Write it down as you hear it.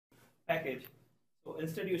package. So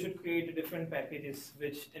instead, you should create different packages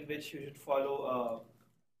in which you should follow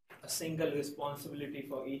a single responsibility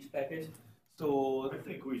for each package. So I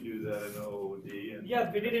think we do that in OOD.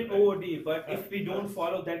 yeah, we did in OOD, but if we don't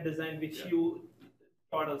follow that design which Yeah. you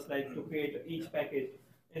taught us, like to create each package,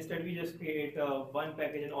 instead we just create one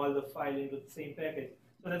package and all the file into the same package.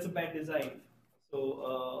 So that's a bad design. So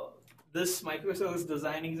this microservice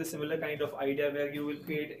designing is a similar kind of idea where you will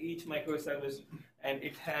create each microservice and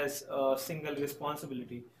it has a single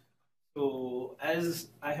responsibility. So as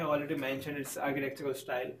I have already mentioned, it's architectural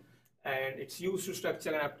style and it's used to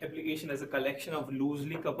structure an application as a collection of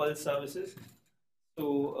loosely coupled services. So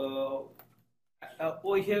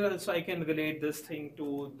over here also I can relate this thing to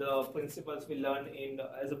the principles we learn in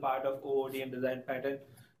as a part of OODM design pattern,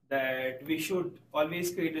 that we should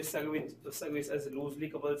always create a service as loosely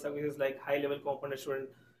coupled services, like high level components should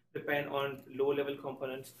depend on low level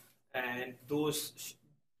components, and those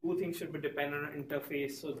two things should be dependent on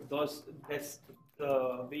interface. So that's the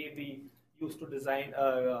way we used to design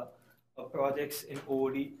projects in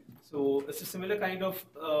OOD. So it's a similar kind of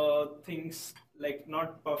things, like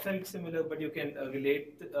not perfect similar, but you can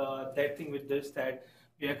relate that thing with this, that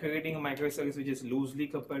we are creating a microservice which is loosely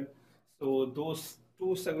coupled. So those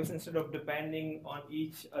two services, instead of depending on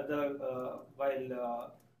each other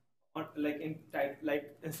while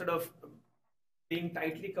like instead of being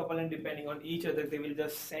tightly coupled and depending on each other, they will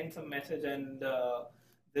just send some message and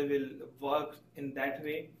they will work in that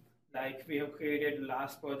way. Like we have created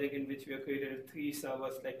last project in which we have created three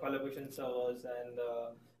servers, like collaboration servers and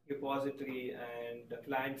repository and the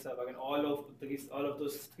client server, and all of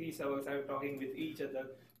those three servers are talking with each other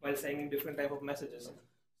while sending different type of messages.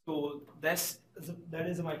 So that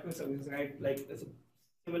is a microservice, right? Like it's a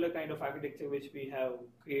similar kind of architecture which we have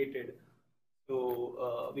created.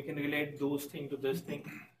 So we can relate those things to this thing.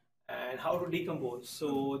 And how to decompose.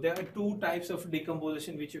 So there are two types of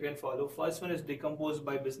decomposition which you can follow. First one is decompose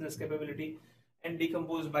by business capability and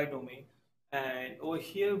decompose by domain. And over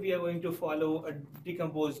here we are going to follow a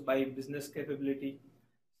decompose by business capability.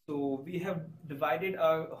 So we have divided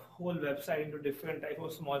our whole website into different type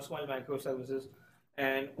of small microservices,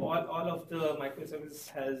 and all of the microservices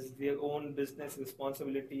has their own business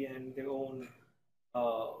responsibility and their own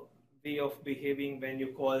uh, way of behaving when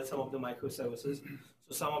you call some of the microservices.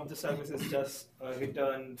 So some of the services just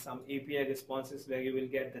return some API responses where you will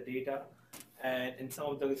get the data, and in some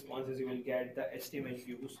of the responses you will get the HTML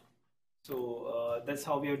views. So that's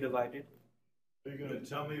how we have divided. Are you going to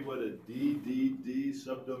tell me what a DDD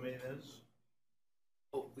subdomain is?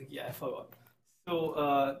 Oh, yeah, I forgot.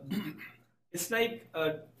 So it's like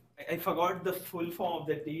I forgot the full form of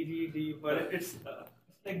the DDD, but it's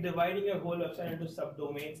like dividing a whole website into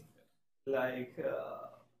subdomains. Like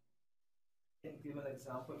I can give an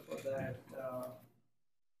example for that.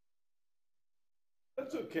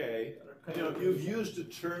 That's okay. You know, you've used a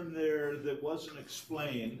term there that wasn't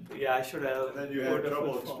explained, Yeah, I should have. and then you had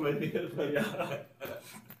trouble explaining it. Yeah.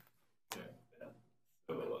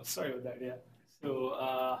 So, sorry about that. Yeah.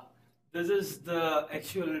 So this is the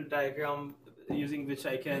actual diagram using which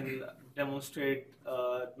I can demonstrate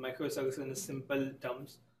microservices in simple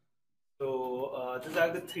terms. So these are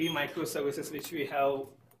the three microservices which we have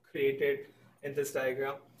created in this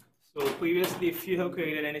diagram. So previously, if you have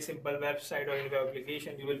created any simple website or any web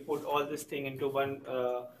application, you will put all this thing into one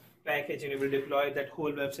package and you will deploy that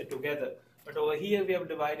whole website together. But over here, we have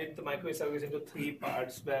divided the microservice into three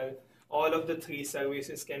parts where all of the three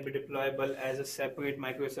services can be deployable as a separate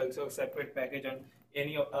microservice or separate package on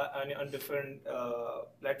on different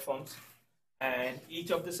platforms. And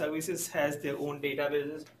each of the services has their own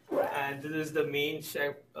databases, and this is the main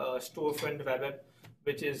storefront web app,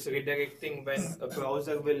 which is redirecting when a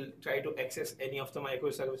browser will try to access any of the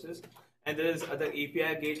microservices. And there is other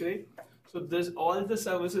API gateway. So this all the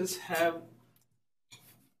services have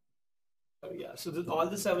all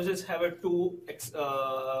the services have a two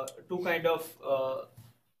kind of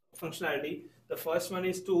functionality. The first one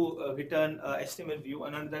is to return HTML view.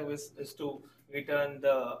 Another is to return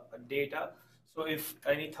the data. So if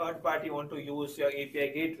any third party want to use your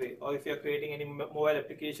API gateway, or if you're creating any mobile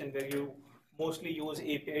application where you mostly use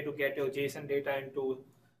API to get your JSON data and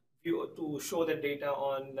to show the data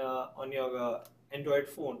on your Android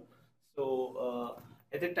phone. So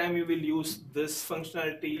at that time you will use this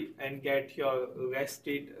functionality and get your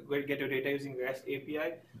get your data using REST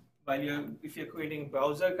API. While if you're creating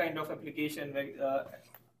browser kind of application where,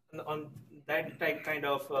 on that type kind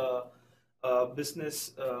of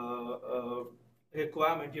business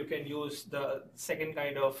requirement, you can use the second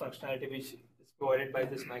kind of functionality which is provided by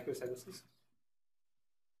this microservices.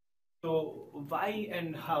 So why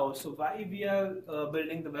and how? So why we are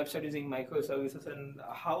building the website using microservices and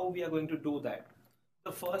how we are going to do that?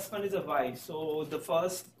 The first one is a why. So the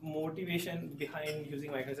first motivation behind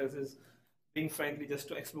using microservices, being frankly, just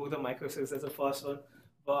to explore the microservices as the first one.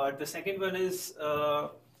 But the second one is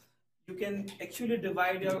you can actually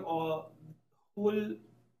divide your whole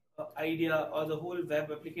idea or the whole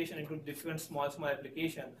web application into different small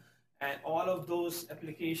application, and all of those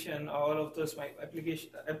application, all of those application,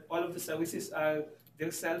 all of the services are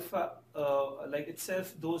their self like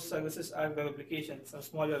itself. Those services are web application, some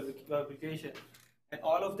small web application, and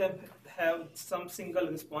all of them have some single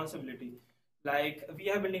responsibility. Like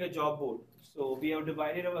we are building a job board, so we have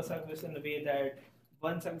divided our service in a way that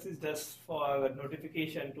one service is just for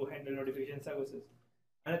notification to handle notification services.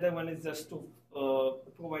 Another one is just to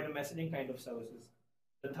provide a messaging kind of services.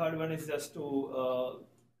 The third one is just to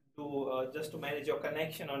just to manage your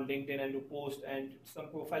connection on LinkedIn and to post and some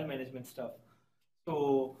profile management stuff.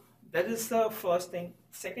 So that is the first thing.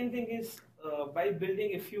 Second thing is by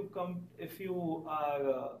building, if you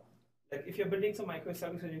are like if you're building some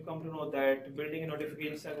microservices, you come to know that building a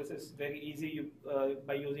notification service is very easy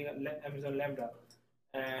by using Amazon Lambda.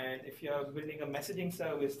 And if you're building a messaging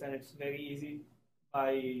service, then it's very easy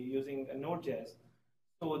by using a Node.js.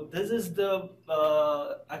 So this is the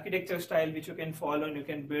architecture style which you can follow, and you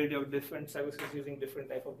can build your different services using different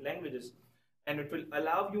type of languages, and it will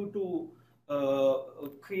allow you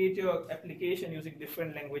to create your application using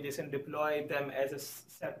different languages and deploy them as a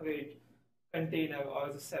separate container or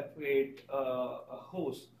as a separate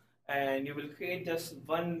host, and you will create just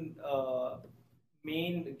one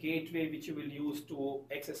main gateway which you will use to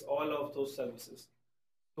access all of those services.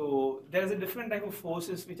 So there's a different type of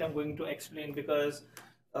forces which I'm going to explain, because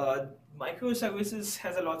uh, microservices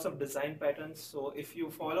has a lots of design patterns. So if you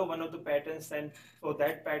follow one of the patterns, then for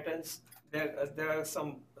that patterns there are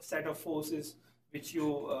some set of forces which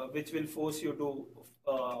will force you to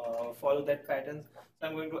follow that pattern. So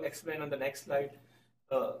I'm going to explain on the next slide.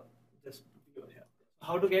 Uh, just here.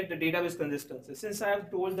 How to get the database consistency. Since I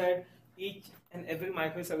have told that each and every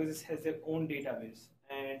microservice has their own database,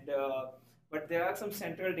 and but there are some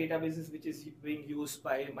central databases which is being used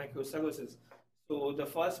by microservices. So the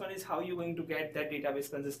first one is how you're going to get that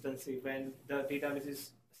database consistency when the database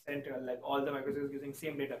is central, like all the microservices using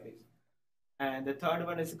same database. And the third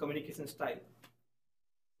one is the communication style.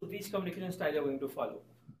 So which communication style you're going to follow.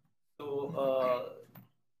 So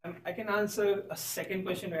I can answer a second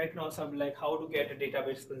question right now, some like how to get a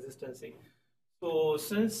database consistency. So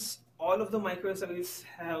since all of the services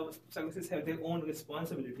have their own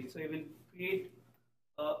responsibility, so you will create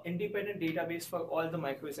independent database for all the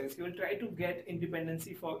microservices. You will try to get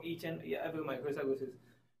independency for each and every microservices.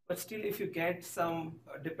 But still, if you get some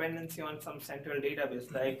dependency on some central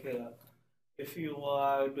database, like if you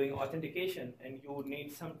are doing authentication and you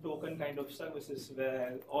need some token kind of services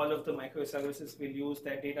where all of the microservices will use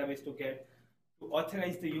that database to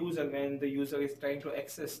authorize the user when the user is trying to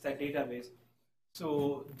access that database.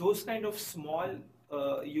 So those kind of small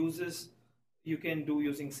uses you can do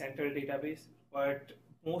using central database, but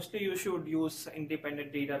mostly you should use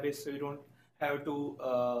independent database so you don't have to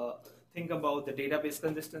think about the database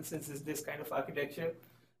consistency since it's this kind of architecture.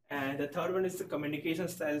 And the third one is the communication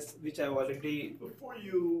styles, which I've already. Before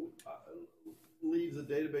you leave the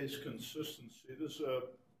database consistency, there's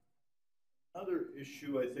another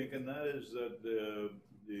issue, I think, and that is that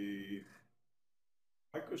the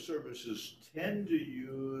microservices tend to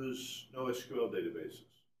use NoSQL databases.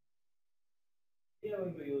 We are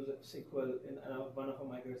going to use SQL in one of our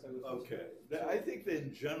microservices. Okay. I think that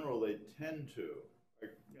in general they tend to.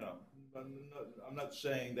 Like, I'm not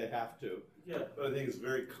saying they have to. Yeah. But I think it's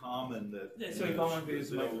very common that it's very common to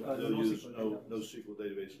use they'll use NoSQL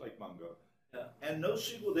database like Mongo. Yeah. And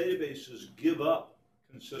NoSQL databases give up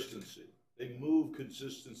consistency. They move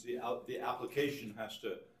consistency out. The application has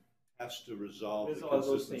to resolve the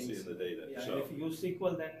consistency in the data. Yeah, so, and if you use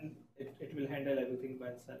SQL, then it will handle everything by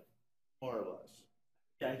itself. More or less.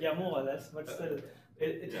 Yeah, more or less, but still,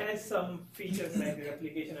 it has some features like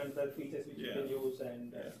replication and other features which you can use,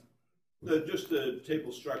 and just the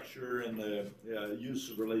table structure and the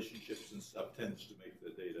use of relationships and stuff tends to make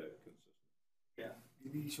the data consistent. Yeah.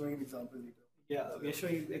 We'll be showing an example later. Yeah, we're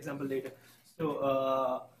showing example later.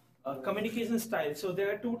 So communication style. So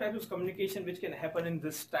there are two types of communication which can happen in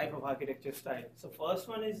this type of architecture style. So first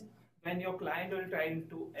one is when your client will try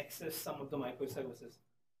to access some of the microservices.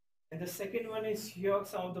 And the second one is here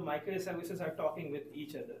some of the microservices are talking with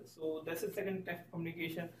each other. So that's the second type of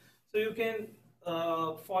communication. So you can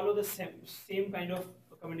follow the same kind of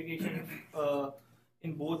communication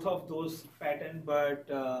in both of those pattern, but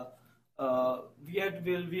we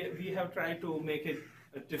have tried to make it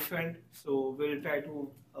different. So we'll try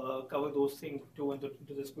to cover those things too into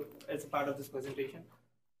this as a part of this presentation.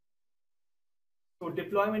 So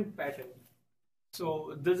deployment pattern.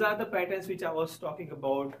 So these are the patterns which I was talking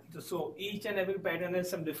about. So each and every pattern has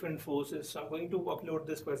some different forces. So I'm going to upload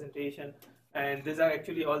this presentation, and these are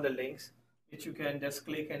actually all the links which you can just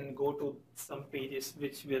click and go to some pages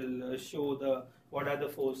which will show the what are the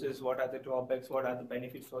forces, what are the drawbacks, what are the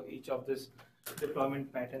benefits for each of these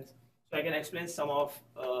deployment patterns. So I can explain some of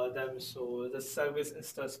them. So the service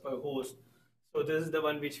instance per host. So this is the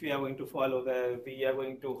one which we are going to follow, where we are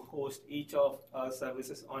going to host each of our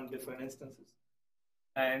services on different instances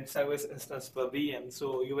and service instance per VM.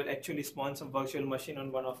 So you will actually spawn some virtual machine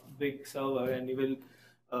on one of big server, and you will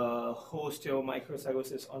host your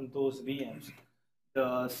microservices on those VMs.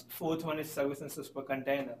 The fourth one is service instance per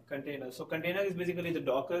container. So container is basically the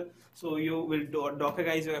Docker. So you will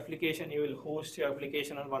Dockerize your application. You will host your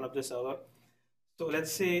application on one of the server. So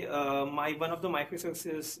let's say one of the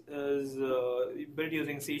microservices is built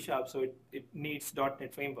using C#, so it needs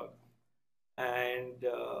 .NET framework, and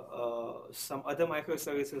some other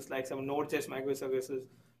microservices like some Node.js microservices,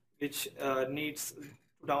 which needs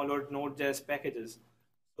to download Node.js packages.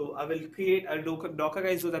 So I'll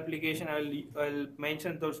Dockerize those application. I'll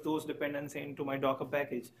mention those dependencies into my Docker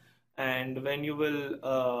package, and when you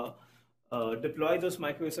will deploy those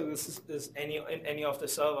microservices in any of the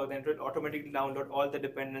server, then it will automatically download all the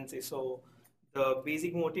dependencies. So the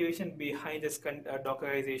basic motivation behind this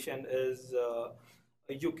Dockerization is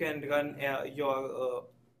you can run your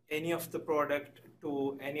any of the product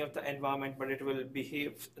to any of the environment, but it will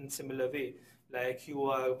behave in similar way. Like you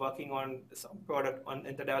are working on some product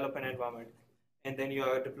in the development environment, and then you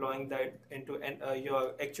are deploying that into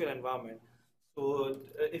your actual environment. So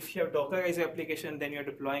if you have Dockerized your application, then you're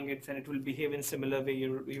deploying it, and it will behave in similar way.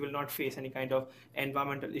 You will not face any kind of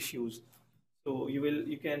environmental issues. So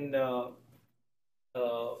you can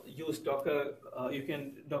use Docker. You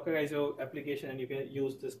can Dockerize your application, and you can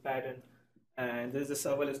use this pattern. And there's a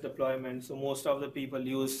serverless deployment. So most of the people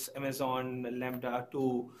use Amazon Lambda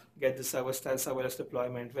to get the serverless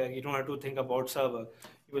deployment, where you don't have to think about server.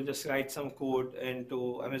 You will just write some code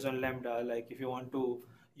into Amazon Lambda, like if you want to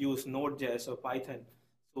use Node.js or Python.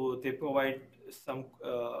 So they provide some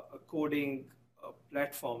coding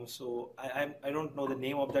platform. So I don't know the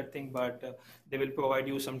name of that thing, but they will provide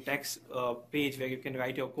you some text page where you can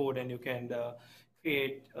write your code, and you can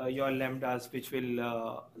create your lambdas, which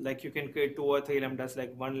will like you can create 2 or 3 lambdas.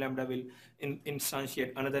 Like one lambda will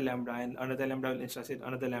instantiate another lambda, and another lambda will instantiate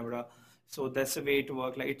another lambda. So that's the way it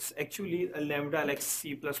works. Like it's actually a lambda, like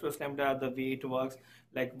C++ lambda, the way it works.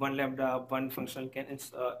 Like one lambda, one function can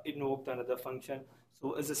invoke another function.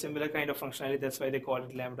 So it's a similar kind of functionality. That's why they call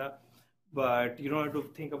it lambda. But you don't have to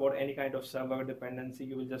think about any kind of server dependency.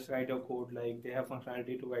 You will just write your code. Like they have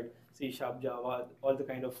functionality to write C#, Java, all the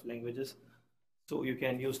kind of languages. So you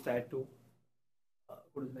can use that too.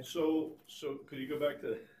 So could you go back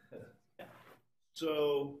to? Yeah.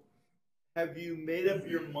 So, have you made up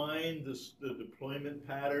your mind the deployment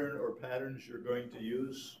pattern or patterns you're going to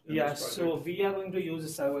use? Yeah. So we are going to use a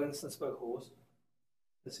server instance per host.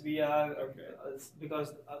 This we are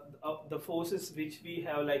because the forces which we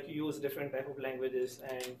have, like use different type of languages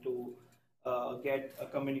and to get a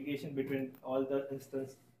communication between all the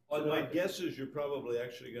instance. So my guess is you're probably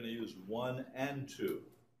actually going to use 1 and 2.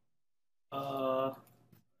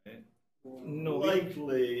 Okay. No.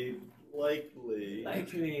 Likely,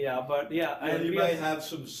 yeah, but yeah. Yeah, you might have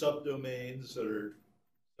some subdomains that are,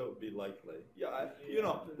 so it'd be likely. Yeah,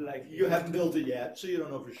 like you haven't built it yet, so you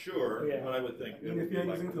don't know for sure. Yeah. But I would think. If you're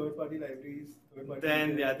using third-party libraries,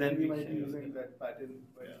 then we might be using that pattern.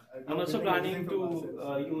 But yeah. I'm also planning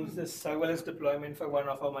to use this serverless deployment for one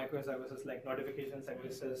of our microservices, like notification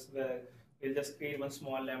services, where we'll just create one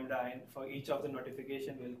small lambda, and for each of the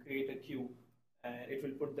notification, we'll create a queue, and it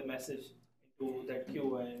will put the message into that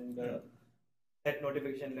queue, and that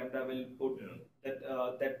notification lambda will put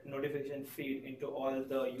that notification feed into all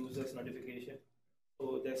the users' notification.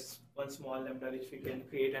 So there's one small lambda which we can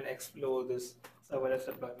create and explore this serverless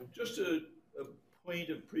deployment. Just a point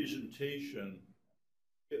of presentation.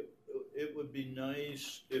 It would be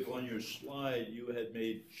nice if on your slide you had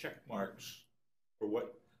made check marks for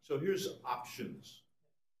what. So here's options.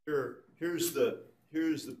 Here's the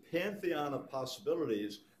pantheon of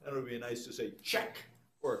possibilities, and it would be nice to say check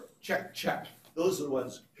or check. Those are the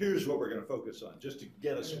ones. Here's what we're going to focus on, just to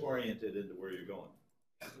get us oriented into where you're going.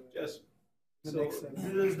 Yes. So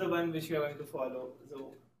this is the one which we are going to follow.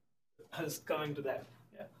 So I was coming to that.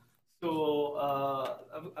 Yeah. So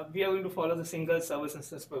we are going to follow the single service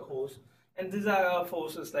instance per host. And these are our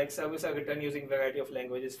forces, like services are written using variety of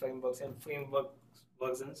languages, frameworks, and framework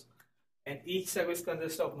versions. And each service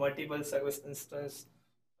consists of multiple service instances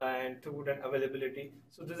and throughput and availability.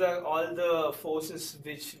 So these are all the forces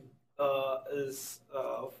which is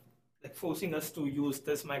like forcing us to use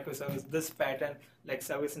this microservice, this pattern, like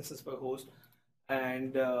service instance per host.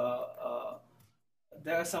 And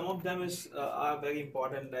there are some of them are very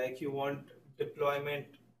important. Like you want deployment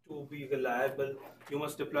to be reliable, you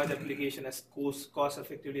must deploy the application as cost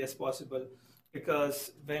effectively as possible.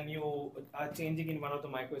 Because when you are changing in one of the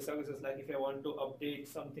microservices, like if I want to update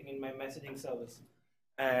something in my messaging service,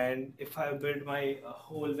 and if I build my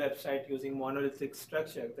whole website using monolithic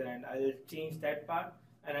structure, then I'll change that part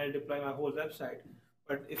and I'll deploy my whole website.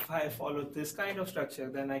 But if I follow this kind of structure,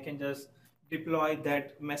 then I can just deploy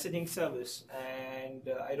that messaging service, and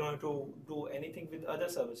I don't have to do anything with other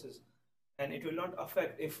services. And it will not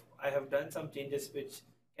affect if I have done some changes which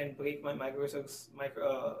can break my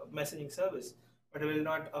messaging service, but it will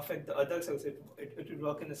not affect the other service. It will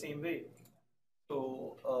work in the same way.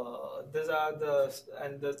 So these are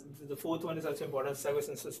the fourth one is also important. Service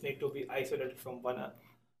instances need to be isolated from one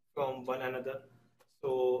another.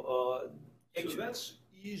 So so that's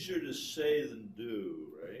easier to say than do,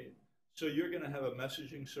 right? So you're going to have a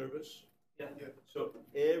messaging service. Yeah. So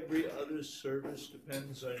every other service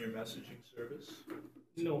depends on your messaging service?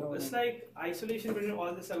 No, it's like isolation between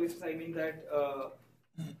all the services. I mean that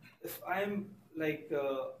if I'm like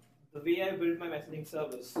the way I build my messaging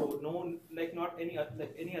service, so not any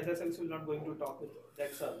other service will not going to talk with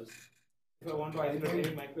that service. If I want to isolate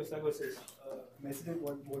any microservices, messaging.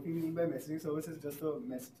 What we mean by messaging service is just the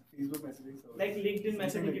Facebook messaging service. like LinkedIn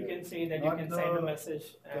messaging, you can say that you can send a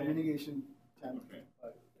message. Communication channel. Okay.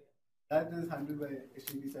 That is handled by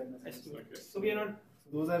HTTP side messaging. Okay. So we are not. So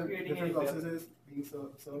those are creating different any processes being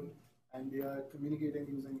served, and they are communicating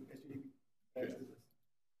using HTTP messages.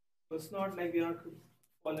 So it's not like we are not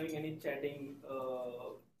following any chatting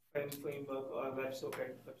framework or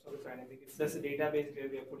WebSocket or anything. It's just a database where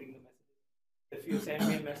we are putting the message. If you send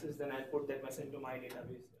me a message, then I'll put that message into my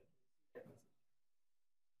database.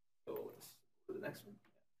 So let's go to the next one.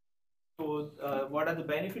 So what are the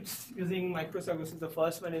benefits using microservices? The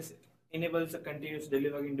first one is enables a continuous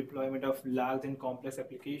delivery and deployment of large and complex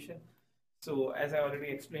application. So as I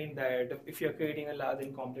already explained that if you're creating a large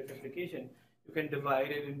and complex application, you can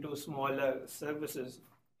divide it into smaller services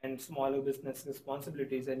and smaller business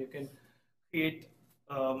responsibilities, and you can create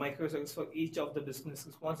microservices for each of the business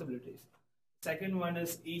responsibilities. Second one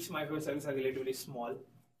is each microservice are relatively small.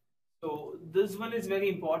 So this one is very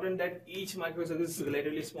important that each microservice is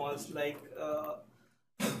relatively small. Like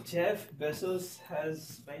Jeff Bezos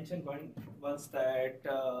has mentioned once that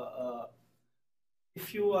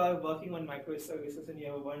if you are working on microservices and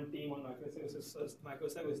you have one team on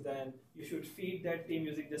microservice, then you should feed that team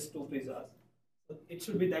using just 2 pizzas. So it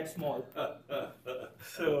should be that small.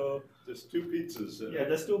 So just 2 pizzas. Yeah,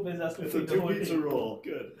 just 2 pizzas to it's a feed the 2 whole pizza team. roll.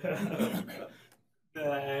 Good.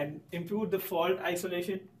 And improve the fault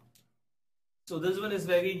isolation. So this one is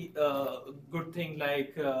very good thing.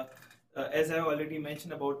 Like as I already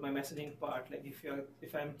mentioned about my messaging part, like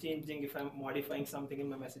if I'm modifying something in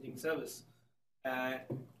my messaging service,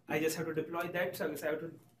 I just have to deploy that service. I have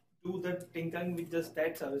to do the tinkering with just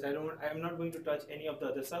that service. I'm not going to touch any of the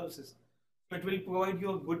other services. So it will provide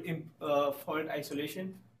you a good fault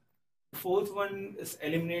isolation. The fourth one is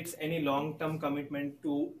eliminates any long-term commitment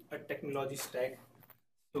to a technology stack.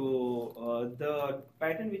 So the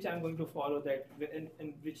pattern which I'm going to follow that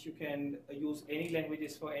in which you can use any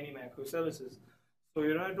languages for any microservices. So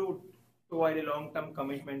you don't have to provide a long-term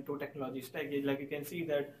commitment to technology stack. Like you can see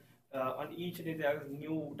that on each day there are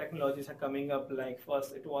new technologies are coming up. Like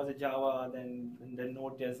first it was a Java, then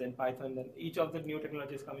Node.js, then Python. Then each of the new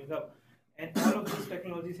technologies coming up, and all of these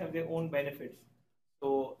technologies have their own benefits.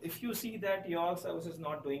 So if you see that your service is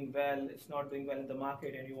not doing well, it's not doing well in the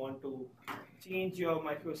market, and you want to change your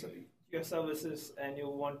services, and you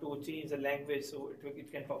want to change the language so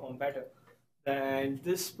it can perform better, then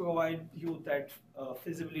this provides you that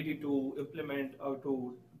feasibility to implement or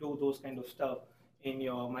to do those kind of stuff in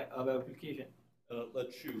your web application. And it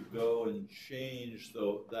lets you go and change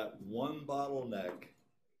that one bottleneck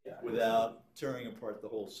without tearing apart the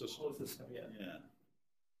whole system. Yeah.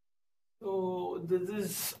 So this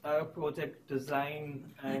is our project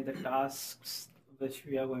design and the tasks which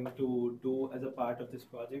we are going to do as a part of this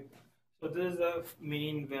project. So this is a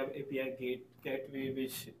main web API gateway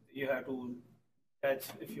which you have to touch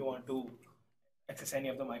if you want to access any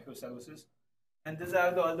of the microservices. And these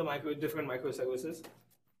are all the different microservices.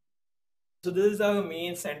 So this is our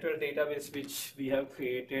main central database which we have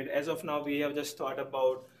created. As of now, we have just thought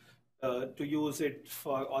about to use it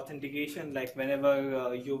for authentication. Like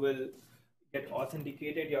whenever you will get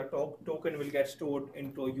authenticated, your token will get stored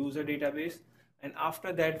into a user database. And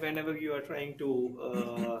after that, whenever you are trying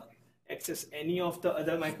to access any of the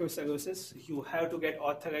other microservices, you have to get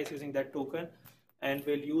authorized using that token, and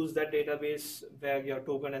will use that database where your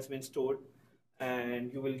token has been stored,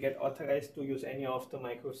 and you will get authorized to use any of the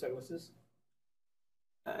microservices.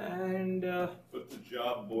 And but the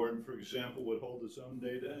job board, for example, would hold its own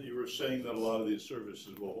data. You were saying that a lot of these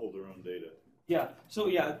services will hold their own data. yeah, so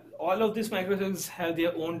yeah, all of these microservices have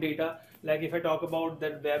their own data. Like if I talk about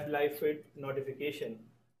that web live feed notification,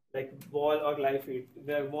 like wall or live feed,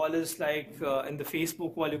 where wall is like in the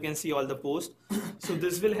Facebook wall, you can see all the posts. So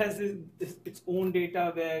this will has its own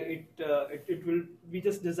data where it will be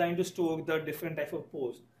just designed to store the different type of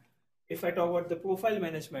posts. If I talk about the profile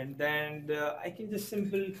management, then I can just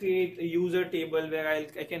simply create a user table where I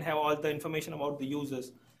can have all the information about the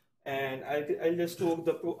users, and I'll just store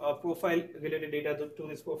the profile related data to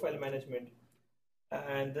this profile management.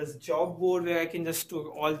 And this job board where I can just store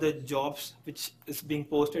all the jobs which is being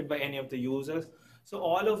posted by any of the users. So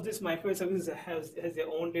all of this microservices has their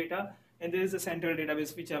own data, and there is a central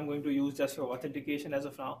database which I'm going to use just for authentication as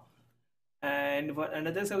of now. And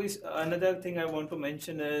another thing I want to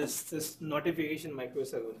mention is this notification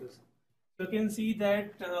microservices. You can see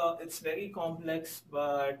that it's very complex,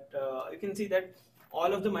 but you can see that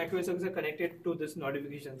all of the microservices are connected to this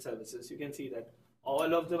notification services. You can see that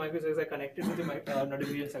all of the microservices are connected to the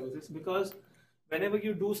notification services, because whenever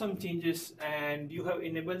you do some changes and you have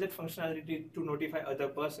enabled that functionality to notify other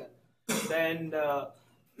person, then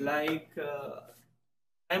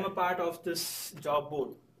I'm a part of this job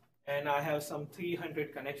board, and I have some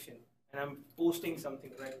 300 connection, and I'm posting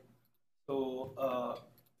something, right? So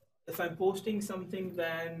if I'm posting something,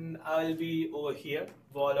 then I'll be over here,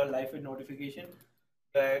 wall or live feed notification,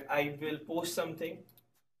 where I will post something.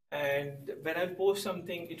 And when I post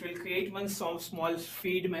something, it will create one small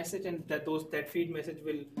feed message, and that feed message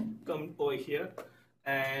will come over here,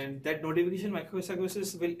 and that notification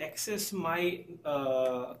microservices will access my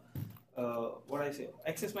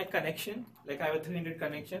access my connection. Like I have a 300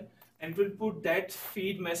 connection, and will put that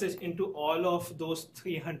feed message into all of those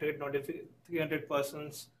 300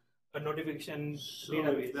 persons notification So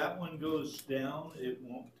database. if that one goes down, it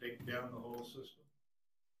won't take down the whole system?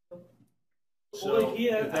 So Over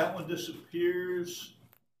here, if that one disappears,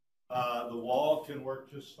 the wall can work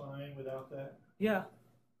just fine without that? yeah.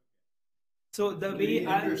 So the It'll way be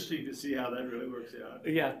interesting to see how that really works out.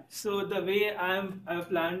 Yeah. So the way I've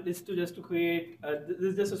planned is to create this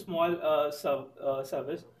is just a small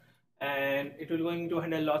service, and it will going to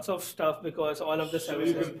handle lots of stuff, because all of the So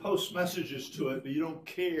services. you can post messages to it, but you don't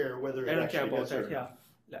care whether I it don't care actually about gets there. that. Yeah.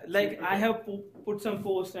 Like I have put some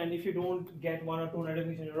posts, and if you don't get one or two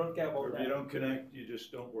notifications, you don't care Or about if you that. don't connect, you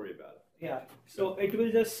just don't worry about it. Yeah. So it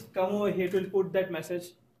will just come over here. It will put that message,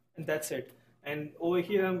 and that's it. And over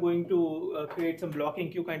here, I'm going to create some blocking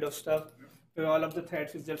queue kind of stuff, where all of the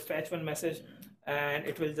threads will just fetch one message, and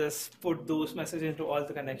it will just put those messages into all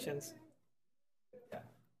the connections. Yeah.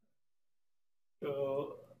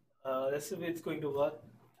 So that's the way it's going to work.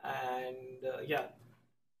 And yeah,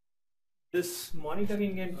 this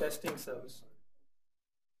monitoring and testing service.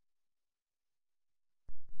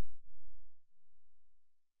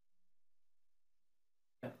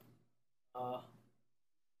 Yeah.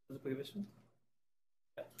 The previous one.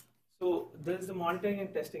 Yeah. So there is the monitoring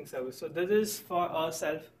and testing service. So this is for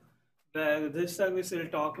ourselves, where this service will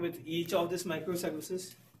talk with each of these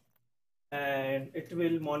microservices, and it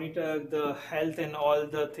will monitor the health and all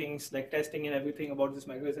the things like testing and everything about these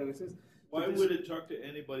microservices. Why would it talk to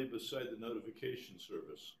anybody beside the notification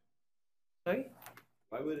service? Sorry?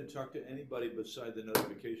 Why would it talk to anybody beside the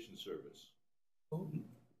notification service? Oh.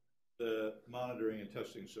 The monitoring and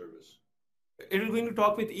testing service. It is going to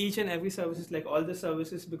talk with each and every services, like all the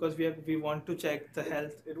services, because we want to check the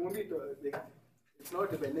health. It won't be like, it's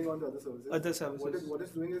not depending on the other services. Other services. What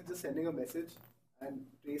it's doing is just sending a message and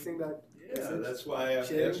tracing that. Yeah, message, that's why I'm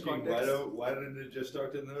sharing asking context. why didn't it just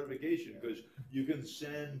start the notification? Because you can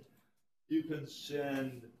send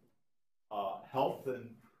health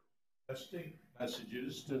and testing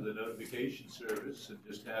messages to the notification service and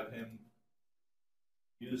just have him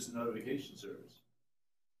use the notification service.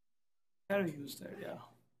 Can we use that? Yeah.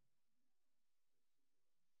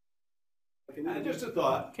 Can you, Just a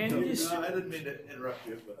thought. Can you just- I didn't mean to interrupt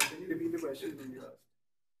you, but can you repeat the question you asked?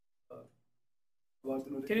 About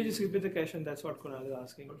the Can you just repeat the question? That's what Kunal is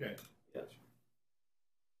asking. okay. Yeah.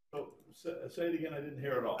 So say it again. I didn't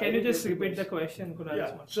hear it all. Can you just repeat the question, Kunal?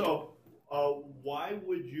 Yeah. So, why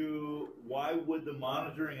would the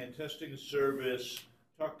monitoring and testing service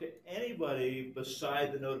talk to anybody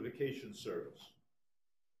beside the notification service.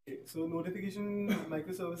 Okay, so notification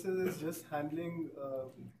microservices is just handling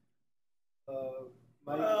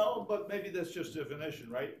well, but maybe that's just definition,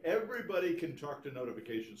 right? Everybody can talk to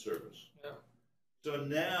notification service. Yeah. So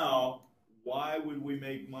now, why would we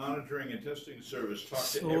make monitoring and testing service talk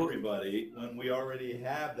to everybody when we already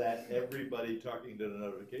have that everybody talking to the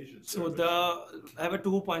notification service? So I have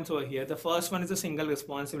 2 points over here. The first one is a single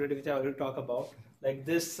responsibility, which I already talked about. Like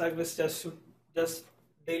this service should just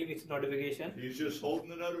deal with notification. He's just holding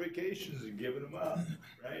the notifications and giving them out,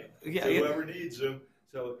 right? Yeah, to whoever needs them.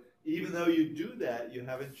 So even though you do that, you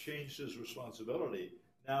haven't changed his responsibility.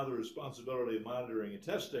 Now the responsibility of monitoring and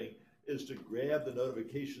testing is to grab the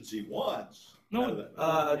notifications he wants. No,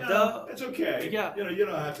 it's okay. Yeah, you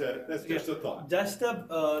don't have to. That's just a thought. Just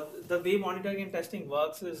the way monitoring and testing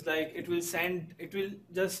works is like it will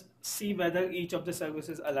just see whether each of the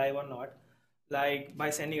services is alive or not, like by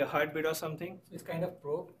sending a heartbeat or something. It's kind of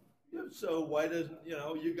probe. Yeah, so why does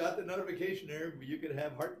you got the notification there? You could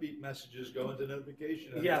have heartbeat messages go into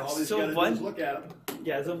notification. And all these so do is look at them.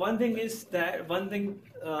 Yeah. So one thing is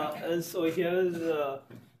so here is.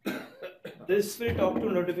 This will talk to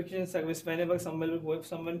notification service whenever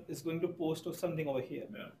someone is going to post or something over here.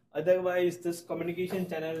 Yeah. Otherwise, this communication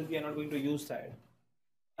channel, we are not going to use that.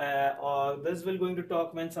 Or this will going to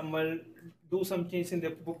talk when someone do some change in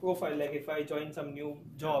their profile. Like if I join some new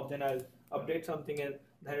job, then I'll update something and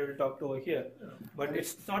then it will talk to over here. Yeah. But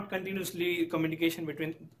it's not continuously communication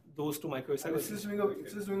between those two microservices.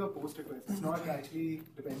 It's just doing a post request. It's not actually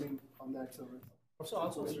depending on that service.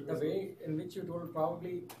 Also the way in which you told,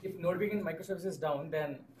 probably if notification microservice is down,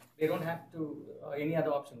 then they don't have to any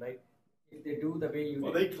other option, right? If they do the way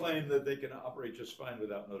you they claim that they can operate just fine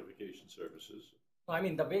without notification services. No, I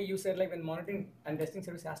mean the way you said, like when monitoring and testing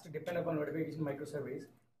service has to depend upon notification microservice,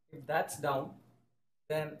 if that's down,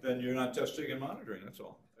 then you're not testing and monitoring. That's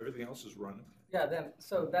all. Everything else is running. Yeah, then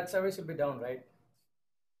so that service will be down, right?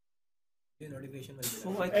 Notification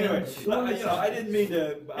will be anyway, I didn't mean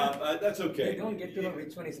to. That's okay. You don't get to know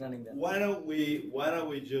which one is running then. Why don't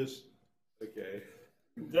we just? Okay.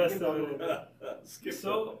 Just skip.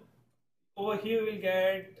 So over here we'll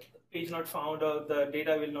get page not found or the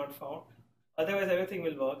data will not found. Otherwise everything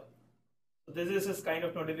will work. So this is this kind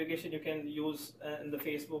of notification you can use in the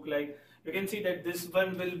Facebook. Like you can see that this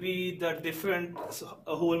one will be the different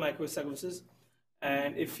whole microservices.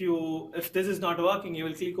 And if this is not working, you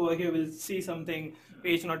will click over here, will see something,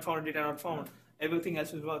 page not found, data not found. Everything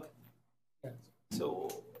else will work. Yeah. So,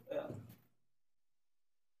 yeah.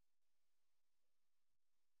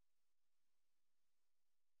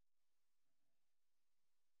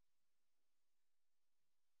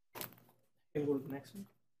 You can go to the next one.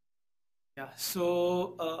 Yeah,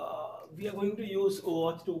 so we are going to use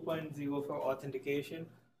OAuth 2.0 for authentication.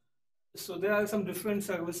 So there are some different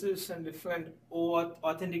services and different OAuth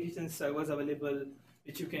authentication servers available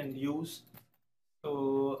which you can use.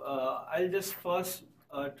 So I'll just first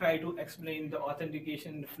try to explain the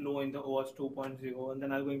authentication flow in the OAuth 2.0, and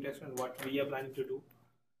then I'm going to explain what we are planning to do.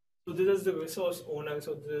 So this is the resource owner,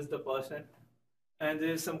 so this is the person, and there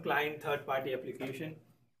is some client third-party application.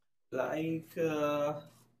 Like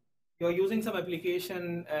you're using some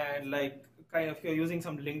application and like you're using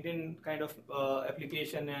some LinkedIn kind of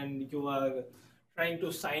application, and you are trying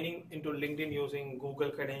to sign in into LinkedIn using Google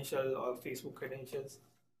credential or Facebook credentials.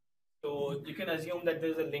 So you can assume that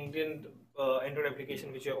there's a LinkedIn Android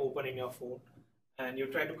application which you open in your phone, and you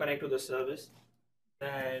try to connect to the service.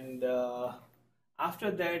 And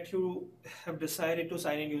after that, you have decided to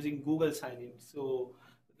sign in using Google Sign-in. So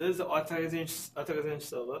there's the authorization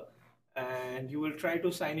server, and you will try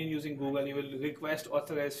to sign in using Google. You will request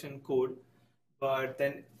authorization code. But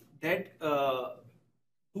then that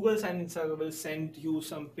Google Sign-in server will send you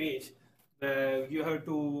some page where you have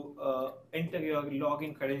to enter your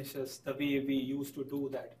login credentials the way we used to do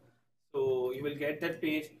that. So you will get that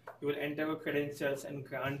page, you will enter your credentials and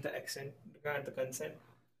grant the consent.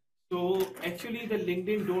 So actually the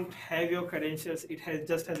LinkedIn don't have your credentials, it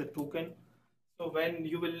just has a token. So when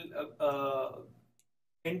you will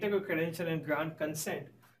enter your credential and grant consent,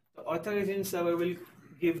 the authorization server will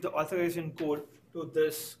give the authorization code to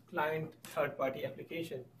this client third-party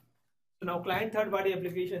application. So now client third-party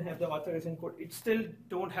application have the authorization code. It still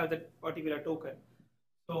don't have that particular token.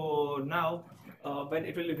 So now when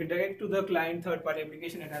it will redirect to the client third-party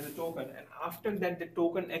application, it has a token. And after that, the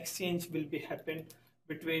token exchange will be happen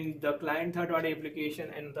between the client third-party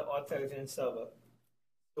application and the authorization server.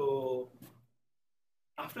 So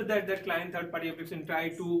after that, that client third-party application try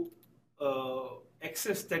to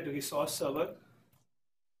access that resource server,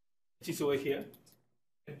 which is over here.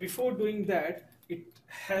 And before doing that, it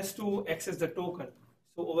has to access the token.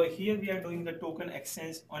 So over here we are doing the token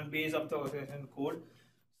access on base of the authorization code.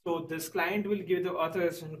 So this client will give the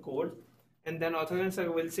authorization code, and then authorization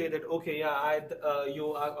server will say that okay, yeah,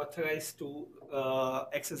 you are authorized to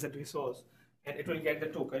access that resource, and it will get the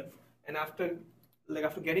token. And after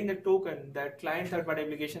getting the token, that client third-party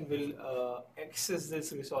application will access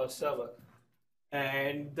this resource server.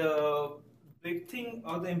 And the big thing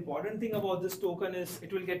or the important thing about this token is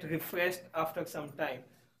it will get refreshed after some time.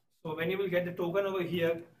 So when you will get the token over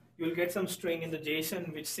here, you will get some string in the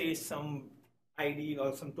JSON which says some ID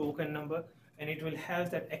or some token number, and it will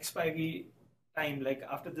have that expiry time, like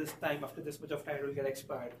after this much of time it will get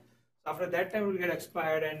expired. So after that time it will get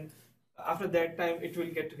expired, and after that time it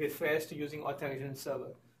will get refreshed using authorization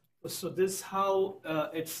server. So this how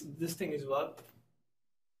this thing is worked.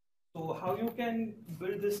 So how you can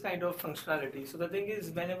build this kind of functionality? So the thing is,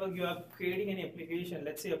 whenever you are creating any application,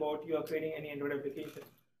 let's say about you are creating any Android application,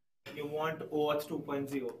 you want OAuth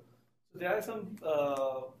 2.0. So there are some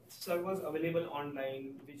servers available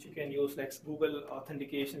online which you can use, like Google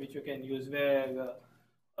Authentication, which you can use, where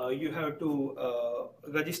you have to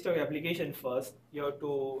register your application first. You have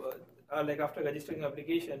to, like after registering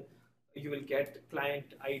application, you will get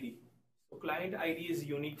client ID. So client ID is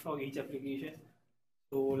unique for each application.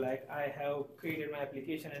 So like I have created my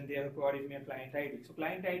application and they have provided me a client ID. So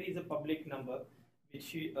client ID is a public number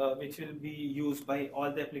which will be used by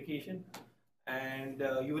all the application, and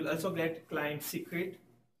you will also get client secret,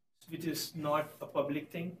 which is not a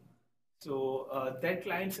public thing. So that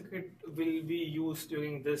client secret will be used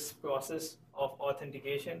during this process of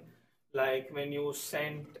authentication. Like when you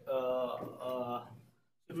send,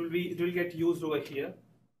 it will get used over here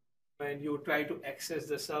when you try to access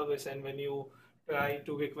the service, and when you try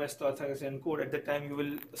to request authorization code, at the time you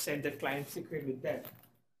will send that client secret with that.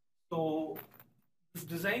 So this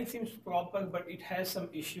design seems proper, but it has some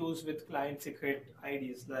issues with client secret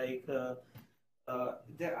IDs. Like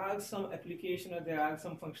there are some application, or there are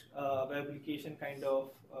some function, web application kind of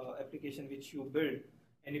application which you build,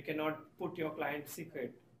 and you cannot put your client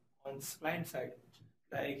secret on client side.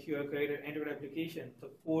 Like you have created an Android application, the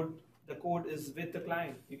code is with the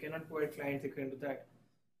client. You cannot provide client secret into that.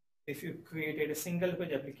 If you created a single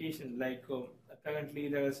page application, like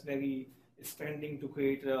currently it's trending to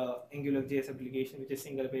create a AngularJS application, which is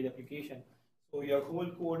single page application. So your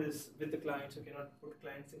whole code is with the client, so you cannot put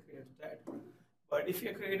client secret into that. But if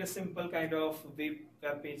you create a simple kind of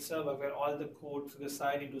web page server where all the codes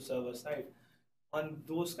reside into server side, on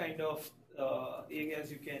those kind of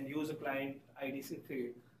areas you can use a client ID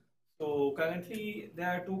secret. So currently there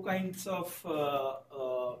are two kinds of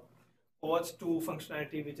OAuth 2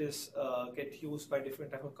 functionality which is get used by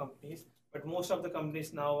different type of companies, but most of the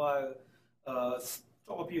companies now are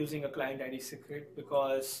stop using a client ID secret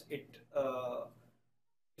because it's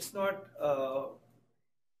not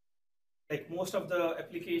like most of the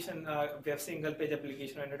application we have single page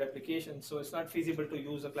application, Android application, so it's not feasible to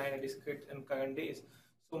use a client ID secret in current days.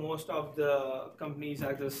 So most of the companies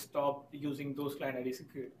are just stop using those client ID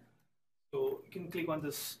secret. So you can click on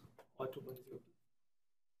this OAuth 2.0.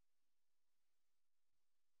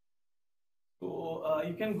 So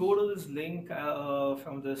you can go to this link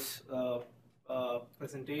from this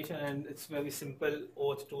presentation, and it's very simple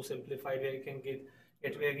OAuth 2 simplified, where you can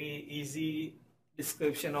get very easy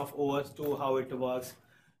description of OAuth 2, how it works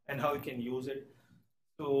and how you can use it.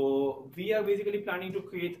 So we are basically planning to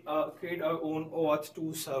create our own OAuth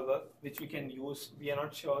 2 server, which we can use. We are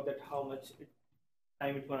not sure that how much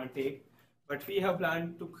time it's gonna take, but we have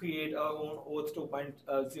planned to create our own OAuth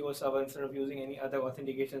 2.0 server instead of using any other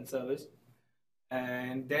authentication service.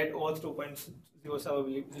 And that OAuth 2.0 server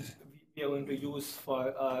we are going to use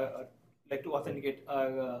for like to authenticate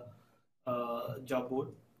our job board.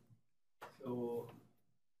 So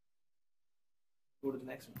go to the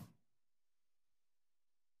next one.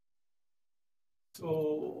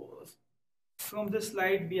 So from this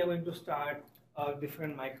slide, we are going to start our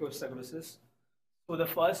different microservices. So the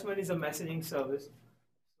first one is a messaging service.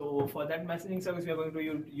 So for that messaging service, we are going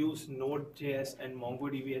to use Node.js and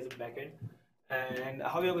MongoDB as a backend. And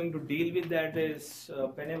how we are going to deal with that is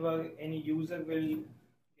whenever any user will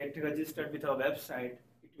get registered with our website,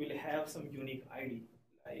 it will have some unique ID.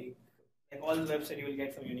 Like all the website, you will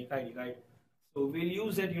get some unique ID, right? So we'll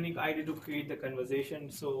use that unique ID to create the conversation.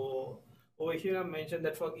 So over here, I mentioned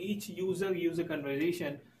that for each user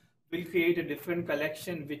conversation, we'll create a different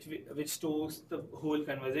collection which stores the whole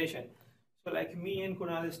conversation. So like me and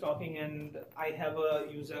Kunal is talking, and I have a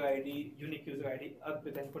user ID, unique user ID,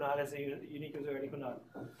 Arpit, and Kunal has a unique user ID, Kunal.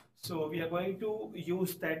 So we are going to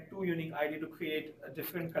use that two unique ID to create a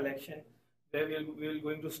different collection where we're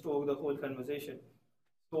going to store the whole conversation.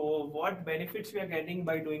 So what benefits we are getting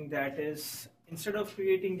by doing that is, instead of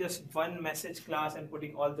creating just one message class and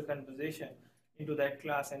putting all the conversation into that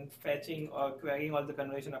class and fetching or querying all the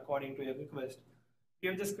conversation according to your request, we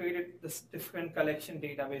have just created this different collection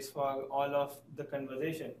database for all of the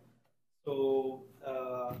conversation. So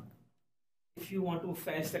if you want to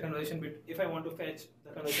fetch the conversation, if I want to fetch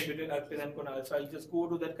the conversation between Arpit and Kunal, so I'll just go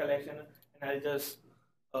to that collection and I'll just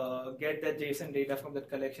get that JSON data from that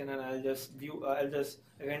collection, and I'll just view, I'll just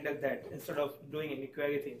render that instead of doing any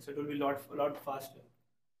query thing. So it will be a lot faster.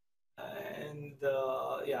 And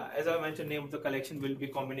yeah, as I mentioned, name of the collection will be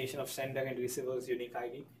combination of sender and receiver's unique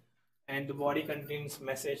ID, and the body contains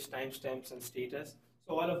message, timestamps, and status.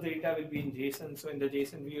 So all of the data will be in JSON. So in the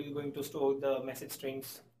JSON, we are going to store the message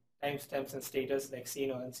strings, timestamps, and status like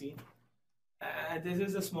seen or unseen. And this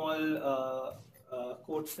is a small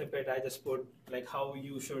code snippet I just put, like how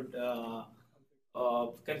you should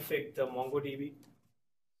configure the MongoDB.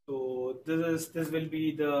 So this will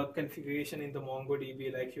be the configuration in the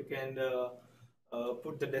MongoDB. Like you can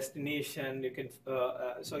put the destination. You can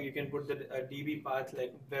so you can put the DB path,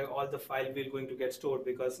 like where all the file will going to get stored,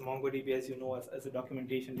 because MongoDB, as you know, as a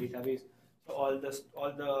documentation database. So all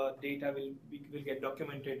the data will get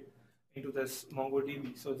documented into this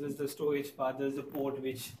MongoDB. So this is the storage path. This is the port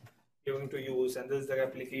which you're going to use, and this is the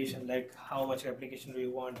replication, like how much replication do you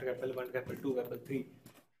want, REPL 1, REPL 2, REPL 3.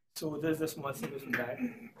 So there's a small sequence in that.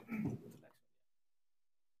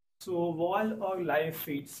 So wall or live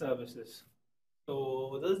feed services.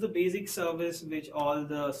 So this is the basic service which all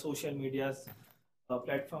the social medias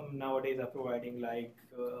platform nowadays are providing. Like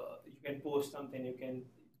you can post something,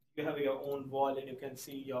 you have your own wall and you can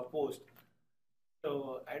see your post.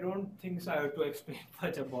 So I don't think so I have to explain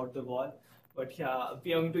much about the wall, but yeah,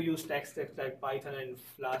 we are going to use tech stacks like Python and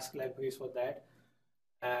Flask libraries for that.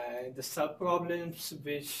 And the sub problems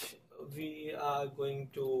which we are going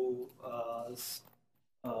to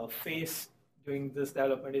face during this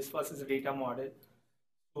development is, first is the data model.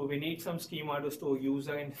 So we need some schema to store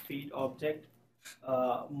user and feed object.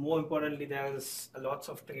 More importantly, there's lots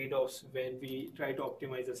of trade-offs when we try to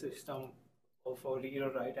optimize the system for read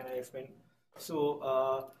or write, and I explain.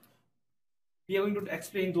 So we are going to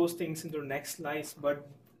explain those things in the next slides, but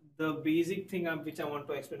the basic thing which I want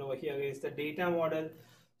to explain over here is the data model.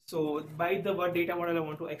 So by the word data model, I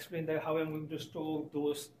want to explain that how I'm going to store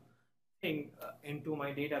those things into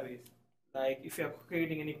my database. Like if you're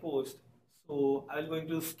creating any post, so I'm going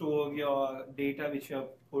to store your data which you have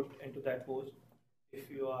put into that post. If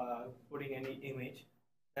you are putting any image,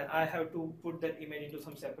 then I have to put that image into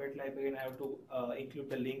some separate library, and I have to include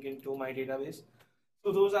the link into my database.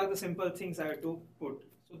 So those are the simple things I have to put.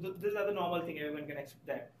 So these are the normal thing, everyone can expect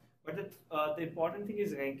that. But the important thing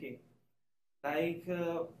is ranking. Like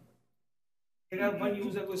there are one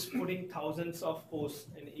user who is putting thousands of posts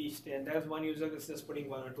in each day, and there's one user who is just putting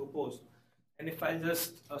 1 or 2 posts. And if I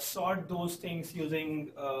just sort those things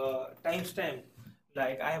using timestamp,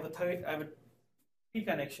 like I have a three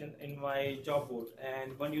connection in my job board,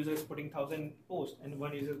 and one user is putting 1,000 posts, and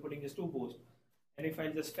one user is putting just 2 posts. And if I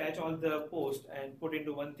just fetch all the posts and put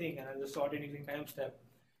into one thing, and I'll just sort it using timestamp,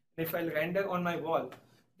 and if I'll render on my wall,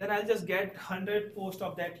 then I'll just get 100 posts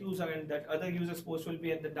of that user, and that other user's post will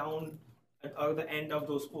be at the down or the end of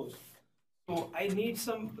those posts. So I need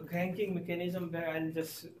some ranking mechanism where I'll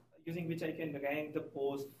just using which I can rank the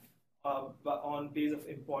post on base of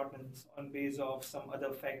importance, on base of some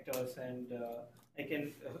other factors, and I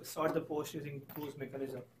can sort the post using those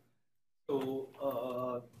mechanisms.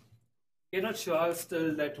 So we're not sure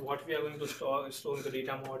still that what we are going to store in the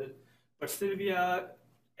data model, but still we are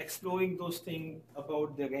exploring those things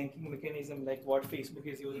about the ranking mechanism, like what Facebook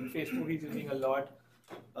is using. Facebook is using a lot,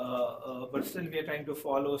 but still we are trying to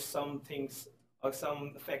follow some things or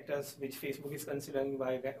some factors which Facebook is considering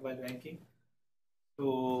while ranking.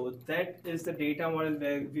 So that is the data model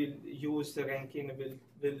where we'll use the ranking, we'll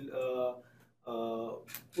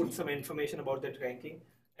put some information about that ranking.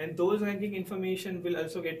 And those ranking information will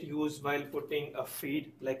also get used while putting a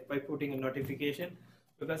feed, like by putting a notification.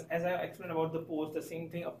 Because as I explained about the post, the same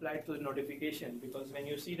thing applied to the notification. Because when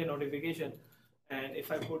you see the notification, and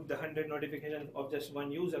if I put the 100 notification of just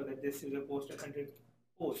one user that this user posted 100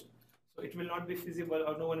 posts, so it will not be feasible,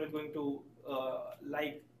 or no one will going to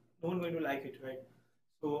like it, right?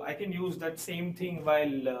 So I can use that same thing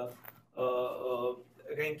while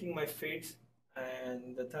ranking my feeds.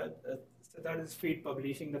 And the third is feed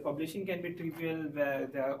publishing. The publishing can be trivial where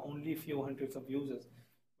there are only few hundreds of users,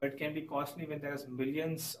 but can be costly when there's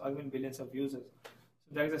millions or even billions of users.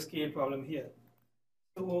 So there is a scale problem here.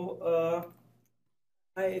 So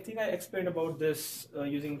I think I explained about this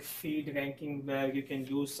using feed ranking, where you can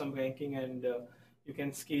use some ranking and you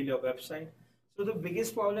can scale your website. So the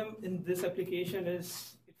biggest problem in this application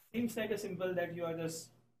is it seems like a simple that you are just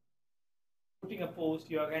putting a post,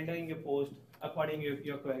 you are rendering a post according to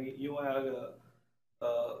your query. You are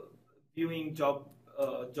viewing jobs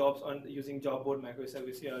on using job board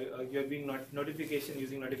microservice. You're viewing notification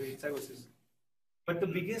using notification services. But the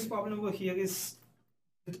biggest problem over here is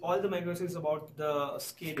with all the microservices about the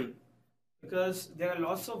scaling, because there are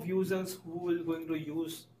lots of users who will going to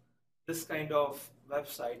use this kind of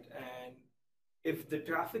website, and if the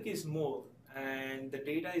traffic is more and the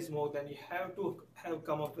data is more, then you have to have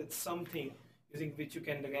come up with something using which you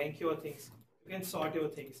can rank your things, you can sort your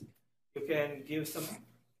things, you can give some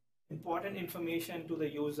important information to the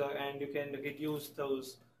user, and you can reduce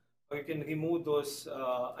those or you can remove those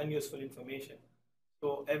unuseful information.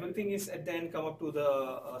 So everything is at the end come up to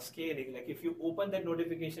the scaling. Like if you open that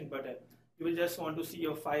notification button, you will just want to see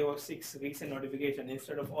your 5 or 6 recent notification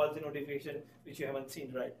instead of all the notification which you haven't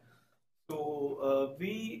seen, right? So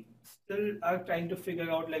we still are trying to figure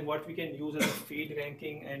out like what we can use as a feed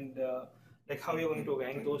ranking and like how you're going to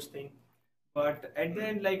rank those things. But at the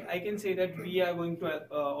end, like I can say that we are going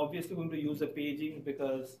to obviously going to use the paging,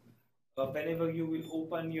 because whenever you will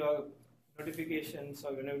open your notifications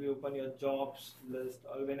or whenever you open your jobs list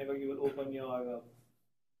or whenever you will open your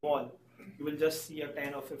wall, you will just see a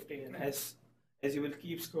 10 or 15, and as you will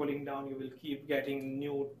keep scrolling down, you will keep getting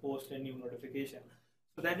new posts and new notification.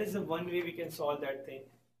 So that is the one way we can solve that thing.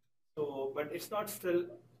 So, but it's not still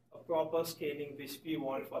a proper scaling which we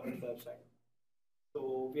want for this website.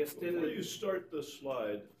 So we are still. Before you start the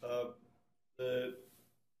slide, the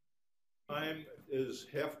time is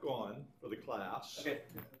half gone for the class. Okay.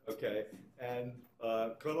 Okay. And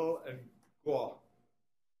Colonel and Guo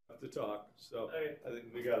have to talk. So Okay. I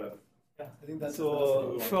think we gotta. Yeah. I think that's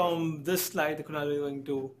So from this slide, Kunal is going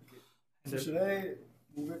to. So should I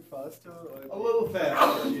move it faster? Or A little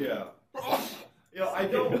faster, yeah. You know, I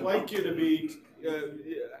don't like you to be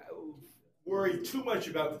worried too much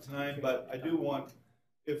about the time, but I do want,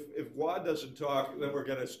 if Guo doesn't talk, then we're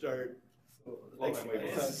gonna start. Like,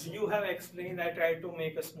 as you have explained, I try to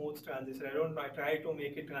make a smooth transition. I try to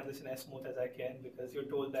make it transition as smooth as I can, because you're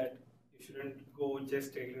told that you shouldn't go just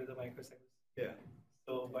straight into the microservice. Yeah.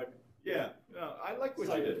 So, but Yeah, no, I like what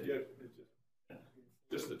you did. Yeah, it's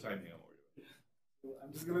just the timing I'm worried about. So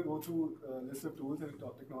I'm just going to go through a list of tools and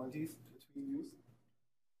top technologies which we use.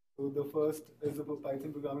 So the first is the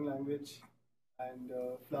Python programming language, and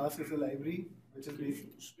Flask is a library which is Can based.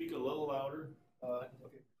 you speak a little louder?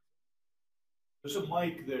 Okay, There's a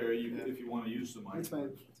mic there. If you want to use the mic. it's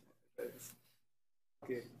fine.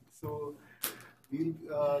 Okay, so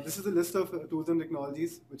this is a list of tools and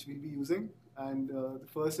technologies which we'll be using, and the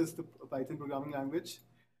first is the Python programming language,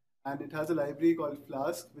 and it has a library called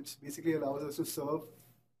Flask, which basically allows us to serve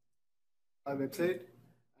our website,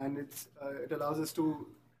 and it allows us to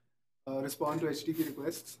respond to HTTP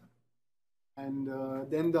requests. And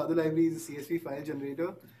then the other library is the CSV file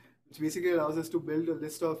generator, which basically allows us to build a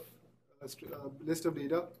list of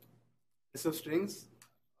data, list of strings,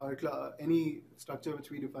 or any structure which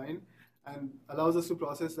we define, and allows us to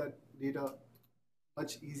process that data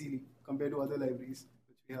much easily compared to other libraries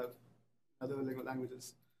which we have in other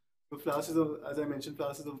languages. So Flask is, as I mentioned,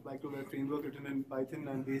 Flask is a micro web framework written in Python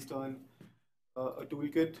and based on a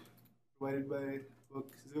toolkit provided by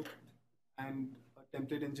WorkZook and a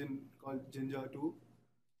template engine called Jinja 2.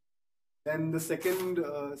 Then the second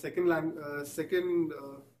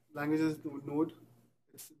language is Node.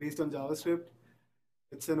 It's based on JavaScript.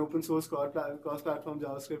 It's an open source cross-platform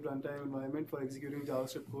JavaScript runtime environment for executing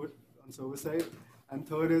JavaScript code on server side. And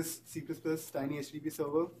third is C++ Tiny HTTP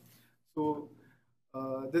Server. So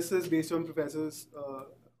this is based on Professor's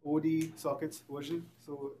OD sockets version.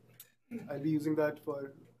 So I'll be using that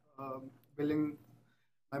for building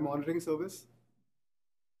my monitoring service.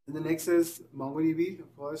 And the next is MongoDB,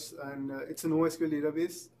 of course, and it's an NoSQL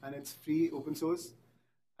database, and it's free, open source,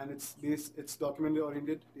 and it's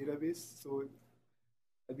document-oriented database. So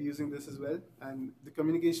I'll be using this as well. And the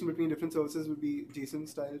communication between different services will be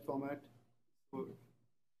JSON-style format.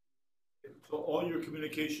 So all your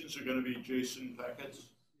communications are going to be JSON packets?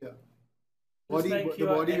 Yeah.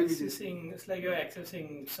 it's like you're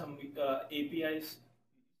accessing some APIs,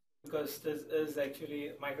 because this is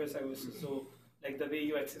actually microservices. So like the way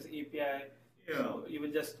you access API, so you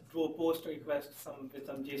will just do a post request with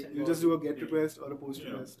some JSON. You just do a GET request or a POST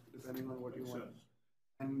request, depending on what you want.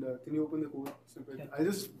 And can you open the code snippet? Yeah. I'll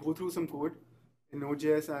just go through some code in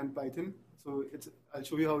Node.js and Python. So I'll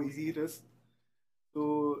show you how easy it is.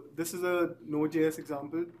 So this is a Node.js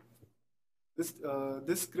example.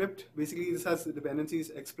 this script, basically this has dependencies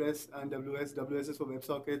Express and WS. WS is for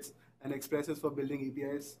WebSockets and Express is for building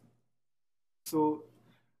APIs. So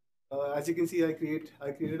as you can see, I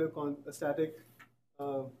created a static,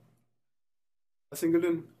 a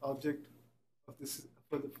singleton object of this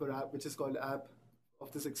for app, which is called app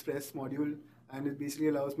of this Express module, and it basically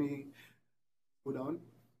allows me go down.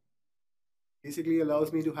 Basically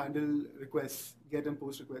allows me to handle requests, get and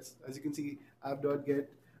post requests. As you can see,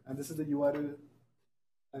 app.get, and this is the URL,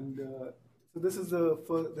 and so this is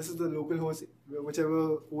the local host,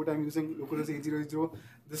 whichever port I'm using, localhost 800.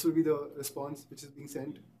 This will be the response which is being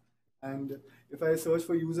sent. And if I search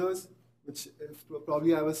for users, which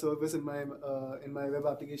probably I have a service in my web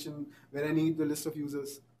application where I need the list of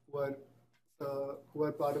users who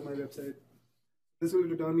are part of my website. This will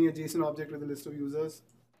return me a JSON object with a list of users.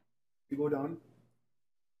 We go down.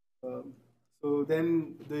 So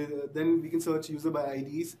then we can search user by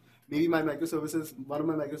IDs. Maybe one of my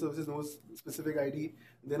microservices knows specific ID.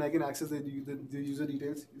 Then I can access the user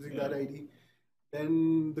details using that ID.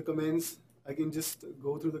 Then the comments, I can just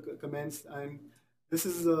go through the comments, and this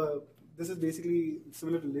is basically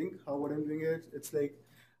similar to Link. What I'm doing here, it's like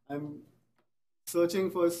I'm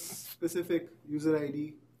searching for specific user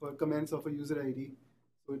ID, for comments of a user ID.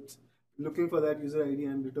 So it's looking for that user ID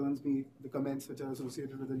and returns me the comments which are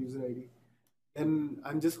associated with the user ID. And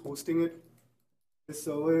I'm just hosting it. This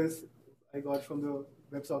server I got from the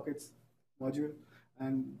WebSockets module,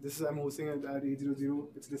 and I'm hosting it at 800.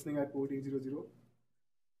 It's listening at port 800.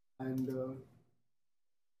 And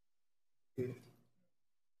okay.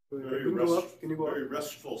 So, can you go up? Very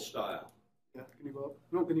restful style. Yeah, can you go up?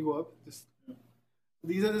 No, can you go up?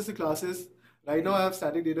 These are just the classes. Right now I have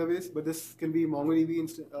static database, but this can be MongoDB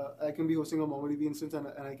instance. I can be hosting a MongoDB instance, and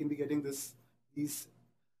I can be getting these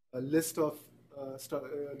list of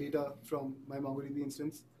data from my MongoDB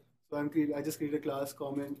instance. So I just create a class,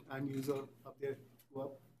 comment, and user up there. Go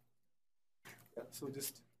up. Yeah, so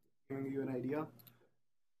just giving you an idea.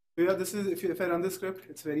 So yeah, this is if I run this script,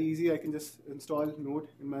 it's very easy. I can just install Node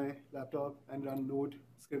in my laptop and run Node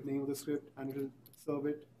script, name of the script, and it will serve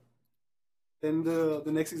it. Then the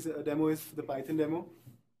next demo is the Python demo.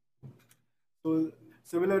 So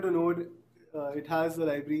similar to Node, it has a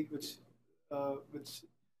library which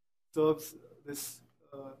serves this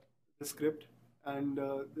script, and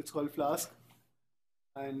it's called Flask.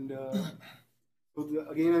 And so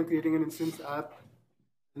again, I'm creating an instance app,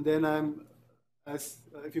 and then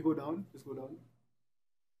if you go down, just go down.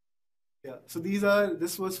 Yeah. So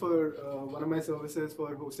this was for one of my services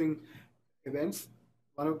for hosting events.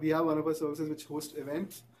 We have one of our services which hosts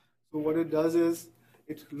events. So what it does is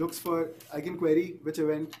it looks for, I can query which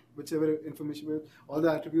event, whichever information, all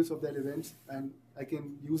the attributes of that event, and I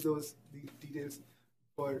can use these details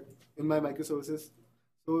in my microservices.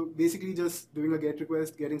 So basically just doing a GET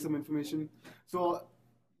request, getting some information. So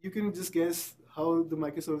you can just guess how the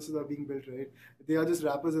microservices are being built, right? They are just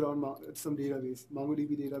wrappers around some database,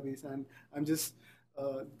 MongoDB database, and I'm just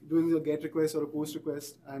doing a GET request or a POST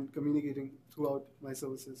request and communicating throughout my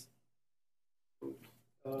services. So,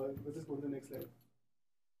 let's just go to the next slide.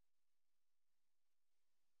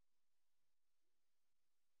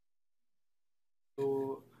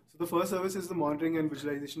 So the first service is the monitoring and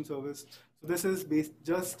visualization service. So this is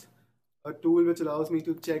just a tool which allows me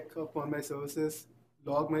to check up on my services,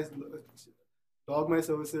 log my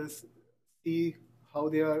services, see how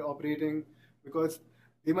they are operating, because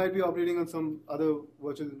they might be operating on some other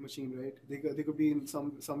virtual machine, right? They could be in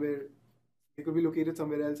somewhere. They could be located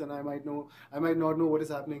somewhere else, and I might not know what is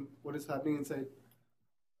happening inside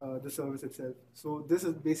the service itself. So this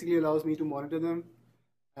basically allows me to monitor them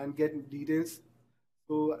and get details.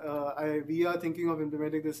 So we are thinking of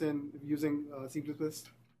implementing this in using C++,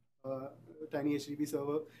 Tiny HTTP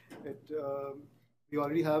server. We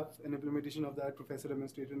already have an implementation of that, professor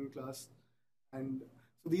demonstrated in class. And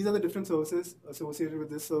so these are the different services associated with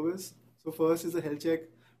this service. So first is the health check,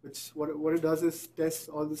 which what it does is test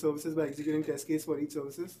all the services by executing test case for each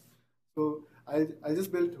services. So I'll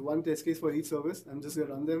just build one test case for each service and just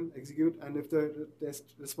run them, execute, and if the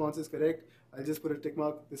test response is correct, I'll just put a tick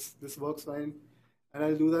mark, this works fine. And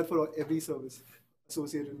I'll do that for every service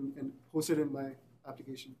associated and hosted in my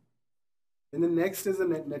application. And then next is the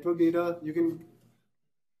network data. You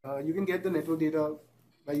can get the network data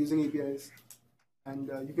by using APIs, and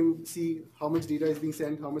you can see how much data is being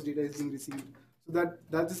sent, how much data is being received. So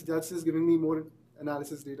that's just giving me more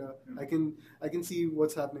analysis data. I can see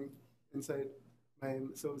what's happening inside my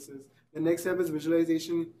services. The next step is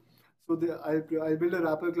visualization. So I'll build a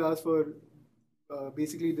wrapper class for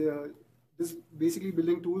basically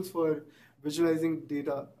building tools for visualizing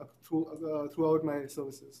data throughout my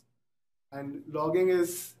services. And logging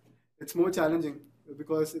it's more challenging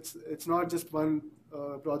because it's not just one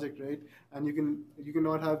project, right? And you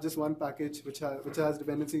cannot have just one package which has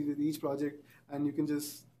dependencies with each project, and you can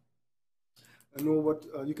just know what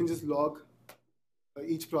you can just log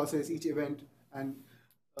each process, each event,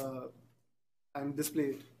 uh, and display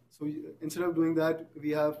it. So instead of doing that,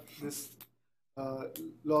 we have this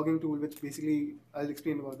logging tool, which basically I'll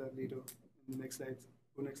explain about that later in the next slides.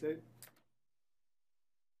 Go next slide.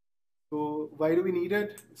 So why do we need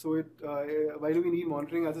it? Why do we need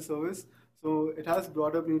monitoring as a service? So it has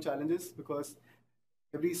brought up new challenges because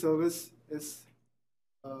every service is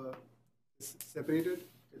separated.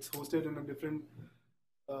 It's hosted in a different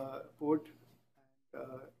port.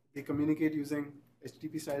 They communicate using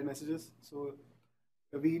HTTP style messages. So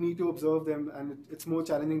we need to observe them, and it's more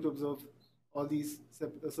challenging to observe all these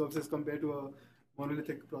services compared to a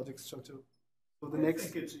monolithic project structure. So I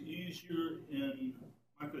think it's easier in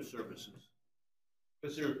microservices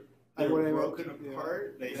because they're broken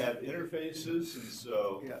apart. Yeah. They have interfaces, and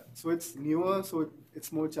so So it's newer, so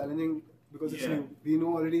it's more challenging because it's new. We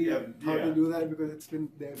know already how to do that because it's been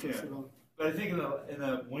there for so long. But I think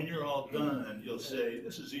when you're all done, you'll say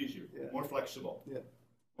this is easier, more flexible,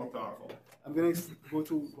 more powerful. I'm going to go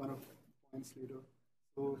through one of the points later.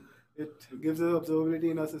 So it gives us observability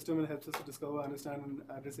in our system and helps us to discover, understand, and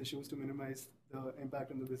address issues to minimize the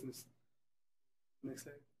impact on the business. Next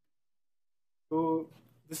slide. So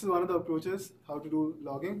this is one of the approaches, how to do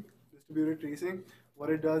logging, distributed tracing. What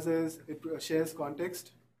it does is it shares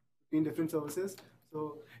context between different services.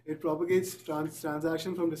 So it propagates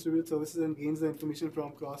transaction from distributed services and gains the information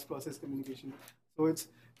from cross-process communication. So it's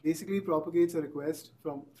basically propagates a request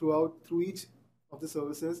through each of the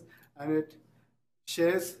services, and it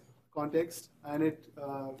shares context, and it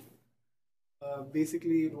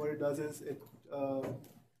basically what it does is it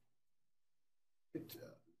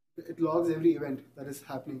logs every event that is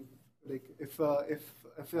happening. Like if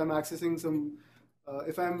I'm accessing some,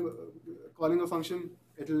 if I'm calling a function,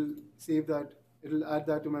 it'll save that, it'll add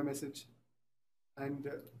that to my message, and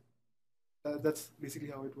that's basically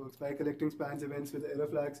how it works. By collecting spans events with error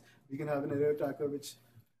flags, we can have an error tracker with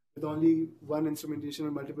only one instrumentation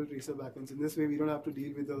and multiple tracer backends. In this way, we don't have to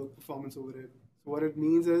deal with the performance overhead. So what it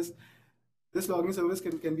means is this logging service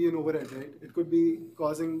can be an overhead, right? It could be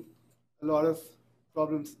causing a lot of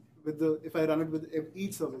problems if I run it with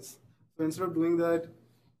each service. So instead of doing that,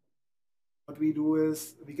 what we do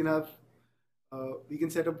is we can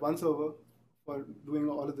set up one server for doing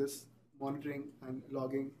all of this monitoring and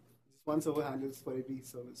logging. Just one server handles for every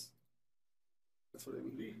service. That's what I mean.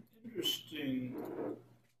 It'd be interesting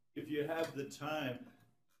if you have the time.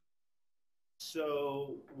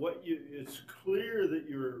 So it's clear that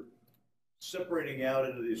you're separating out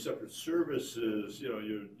into these separate services.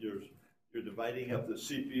 You're dividing up the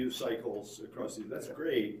CPU cycles across these. That's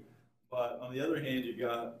great. But on the other hand, you've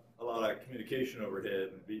got a lot of communication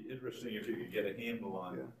overhead. It'd be interesting if you could get a handle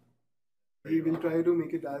on it. We will try to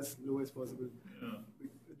make it as low as possible.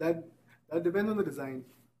 That depends on the design.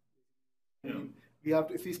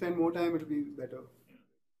 If we spend more time, it will be better.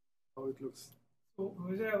 How it looks. So,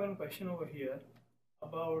 Jose, I have one question over here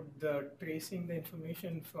about tracing the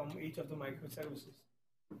information from each of the microservices.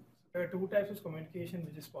 There are two types of communication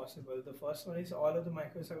which is possible. The first one is all of the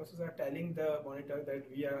microservices are telling the monitor that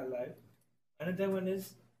we are alive. Another one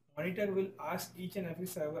is monitor will ask each and every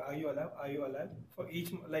server, are you alive? Are you alive? For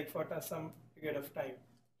each, for some period of time.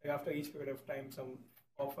 Like after each period of time, some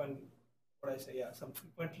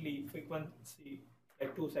frequency,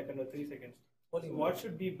 like 2 seconds or 3 seconds. So what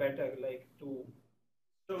should be better, So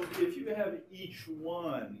if you have each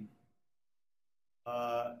one,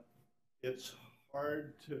 it's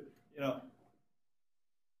hard to,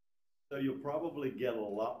 so you'll probably get a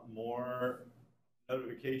lot more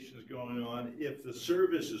notifications going on. If the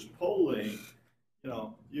service is polling,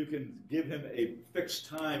 you can give him a fixed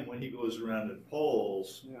time when he goes around and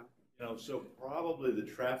polls. So probably the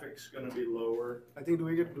traffic's going to be lower. I think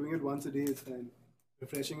doing it once a day is fine.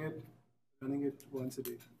 Refreshing it, running it once a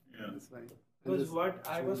day. It's fine. Because what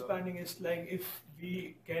I was planning is if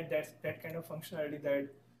we get that kind of functionality that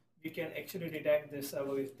we can actually detect this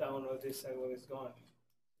server is down or this server is gone.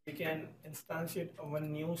 We can instantiate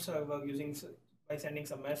one new server by sending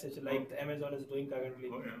some message like the Amazon is doing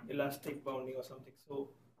currently, elastic bounding or something. So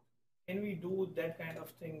can we do that kind of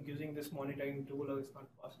thing using this monitoring tool, or it's not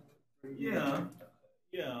possible?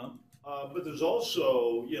 But there's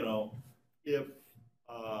also, if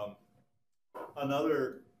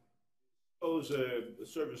suppose a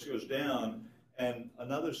service goes down and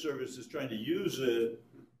another service is trying to use it,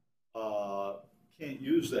 can't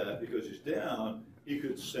use that because he's down, he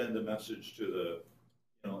could send a message to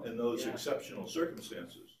in those exceptional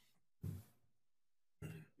circumstances.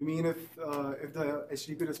 You mean if the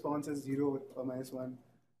HTTP response is 0 or -1,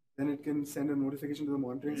 then it can send a notification to the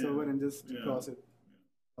monitoring server and just cross it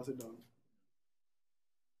down.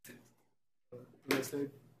 Next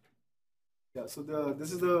slide. Yeah, so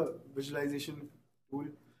this is the visualization tool.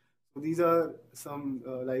 So these are some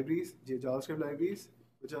libraries, JavaScript libraries,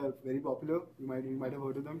 which are very popular. You might have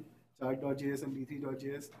heard of them, chart.js and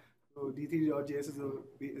d3.js. So d3.js is a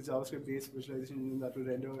JavaScript-based visualization engine that will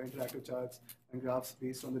render interactive charts and graphs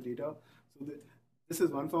based on the data. So this is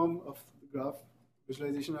one form of graph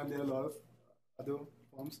visualization, and there are a lot of other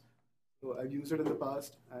forms. So I've used it in the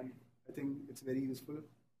past, and I think it's very useful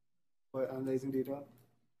for analyzing data.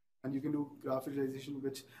 And you can do graph visualization,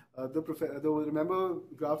 which remember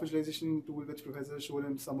graph visualization tool which Professor showed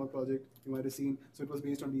in summer project, you might have seen. So it was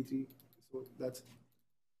based on D3. So that's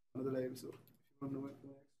another live. So if you don't know it,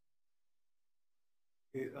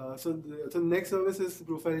 okay. So the next service is the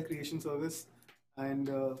profile creation service, and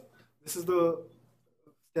this is the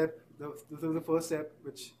step. This is the first step,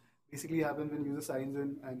 which basically happens when user signs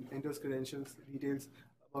in and enters credentials, details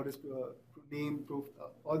about his name,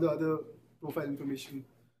 all the other profile information.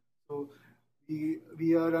 So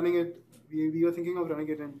we are running it. We are thinking of running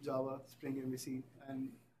it in Java, Spring MVC,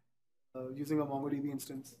 and using a MongoDB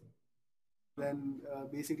instance. Then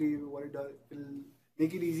basically what it does, it'll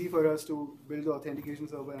make it easy for us to build the authentication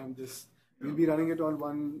server, and we'll be running it on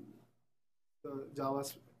one Java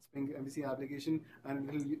Spring MVC application, and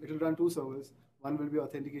it'll run two servers. One will be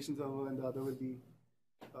authentication server, and the other will be.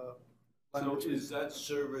 So is that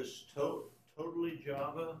service totally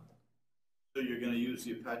Java? So you're going to use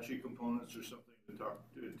the Apache components or something to talk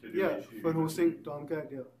to do for hosting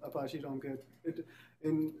Tomcat, Apache Tomcat.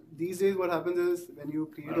 In these days, what happens is when you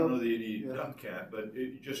create I don't know that you need Tomcat, but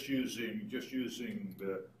just using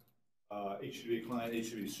the HTTP client,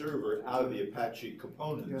 HTTP server out of the Apache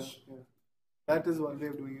components. That is one way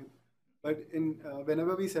of doing it. But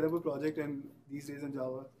whenever we set up a project, and these days in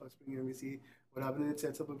Java or Spring MVC, what happens is it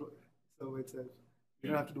sets up a server itself. You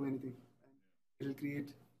don't have to do anything. And it'll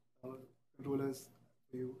create controllers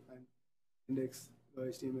for you and index the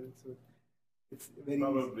HTML. So it's very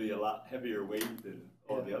probably easy. A lot heavier weight than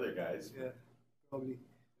all the other guys. Yeah, probably.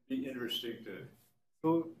 Be interesting to.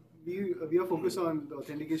 So we are focused on the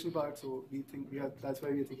authentication part. So that's why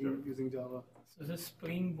we're thinking of using Java. So the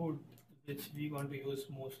Spring Boot, which we want to use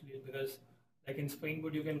mostly, because like in Spring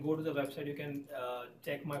Boot, you can go to the website, you can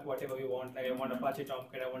check mark whatever you want. Like I want Apache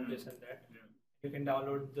Tomcat, I want this and that. You can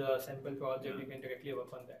download the sample project. You can directly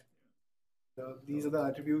work on that. These are the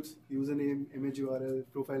attributes: username, image URL,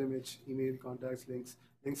 profile image, email, contacts, links.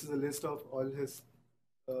 Links is a list of all his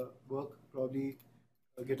work, probably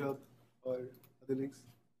GitHub or other links.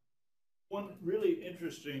 One really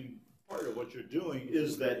interesting part of what you're doing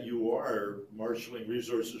is that you are marshaling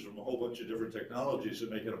resources from a whole bunch of different technologies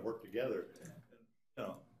and making them work together.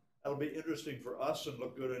 And, that'll be interesting for us and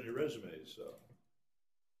look good on your resume. So.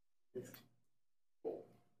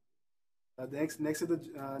 Next is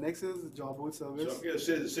the job board service. So I'm going to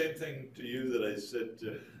say the same thing to you that I said.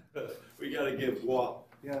 We got to give WAP.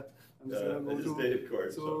 Yeah, I'm just going to go to data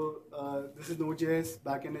card. So this is Node.js.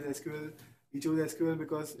 Backend is SQL. We chose SQL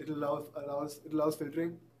because it allows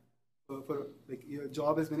filtering. For like your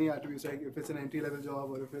job has many attributes. Like if it's an entry-level job,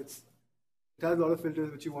 or if it has a lot of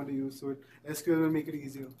filters which you want to use. So SQL will make it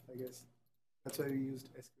easier, I guess. That's why we used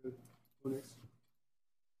SQL. Go next.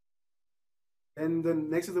 And then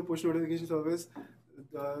next is the push notification service.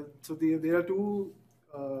 So there are two.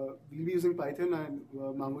 We'll be using Python and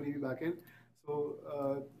MongoDB backend.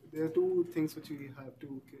 So there are two things which we have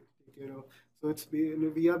to take care of. So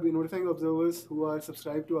we are notifying observers who are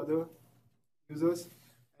subscribed to other users.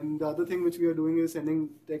 And the other thing which we are doing is sending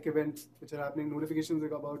tech events which are happening, notifications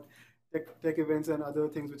about tech events and other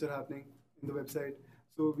things which are happening in the website.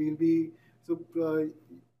 So we'll be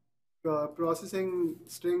processing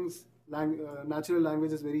strings. Natural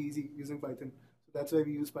language is very easy using Python, so that's why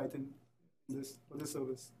we use Python for this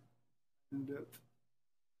service. And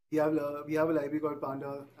we have a library called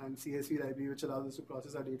Panda and CSV library, which allows us to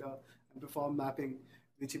process our data and perform mapping,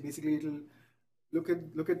 which basically it'll look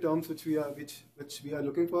at terms which we are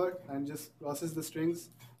looking for and just process the strings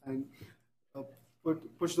and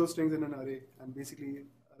push those strings in an array, and basically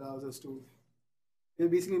allows us to.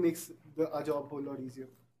 It basically makes our job a whole lot easier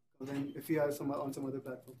than if we are on some other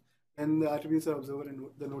platform. And the attributes are observer and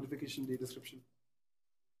the notification data description.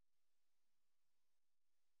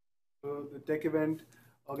 So the tech event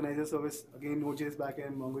organizer service, again, Node.js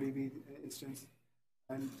backend, MongoDB instance,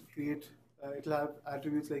 and create it'll have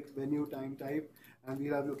attributes like venue, time, type, and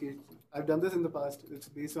we'll have location. I've done this in the past. It's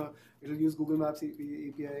based on, it'll use Google Maps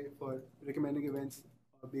API for recommending events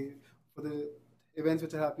for the events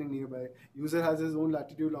which are happening nearby. User has his own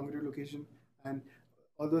latitude, longitude, location, and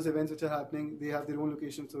all those events which are happening, they have their own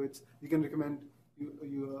location, so you can recommend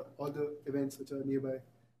all the events which are nearby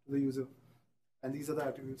to the user. And these are the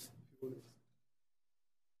attributes.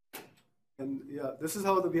 And yeah, this is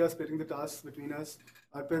how we are splitting the tasks between us.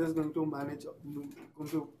 Arpit is going to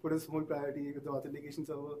put his whole priority with the authentication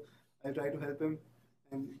server. I'll try to help him.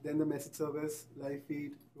 And then the message service, live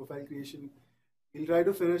feed, profile creation. We'll try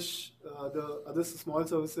to finish the other small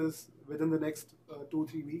services within the next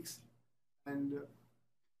 2-3 weeks. And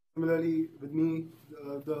similarly, with me,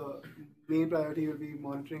 the main priority will be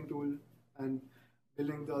monitoring tool and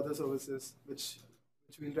building the other services, which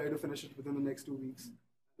we'll try to finish it within the next 2 weeks.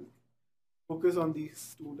 Focus on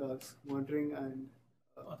these 2 tasks, monitoring and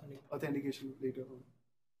authentication later on.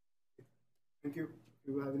 Thank you.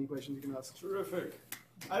 If you have any questions, you can ask. Terrific.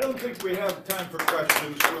 I don't think we have time for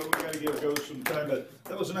questions, so we've got to give Go some time, but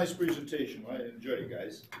that was a nice presentation. I enjoyed it,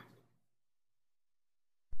 guys.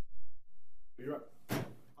 You're up.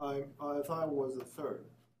 I thought I was the third.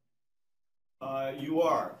 You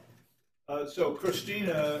are. So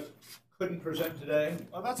Christina couldn't present today.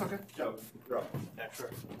 Oh, that's okay. So you're up. Yeah,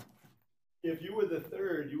 sure. If you were the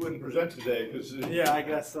third, you wouldn't present today because. Yeah, I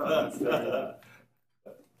guess so.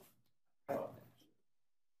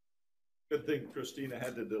 Good thing Christina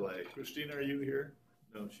had to delay. Christina, are you here?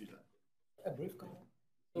 No, she's not. A brief comment.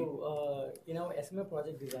 So, in our SMA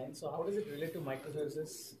project design, so how does it relate to microservices?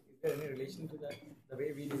 Is there any relation to that? The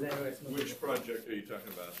way we design our SMA Which project are you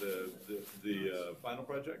talking about? The final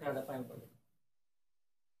project? Yeah, the final project.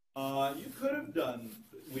 You could have done,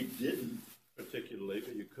 we didn't particularly,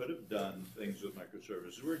 but you could have done things with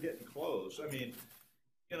microservices. We're getting close. I mean,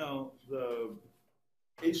 the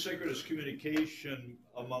asynchronous communication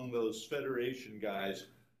among those federation guys,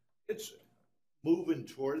 it's moving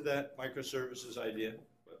toward that microservices idea.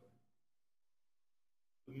 But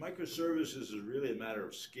the microservices is really a matter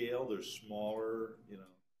of scale. They're smaller,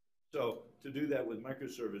 So to do that with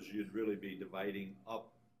microservices, you'd really be dividing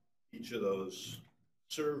up each of those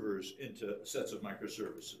servers into sets of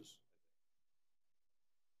microservices.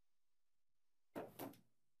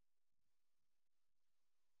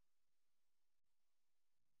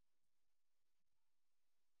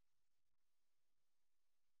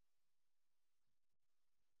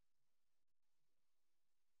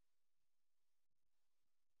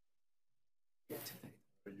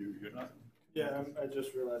 You're not? Yeah, I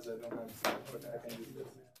just realized I don't have sound, but I can use this.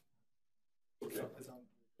 Okay. So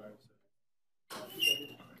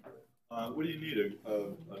What do you need?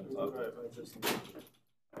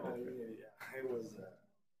 it was.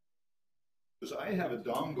 Because I have a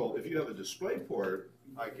dongle. If you have a display port,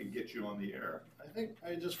 I can get you on the air. I think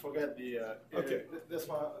I just forget the. Okay. This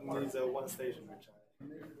one needs a one station, which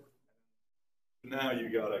Now you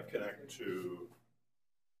got to connect to.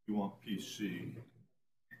 You want PC.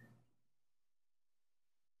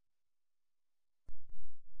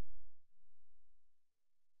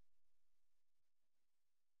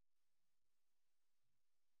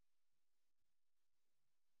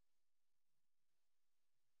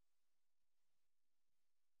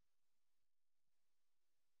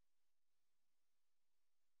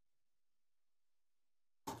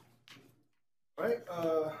 Right.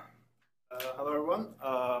 Hello, everyone.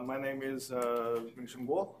 My name is Mingsheng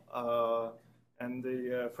Guo, and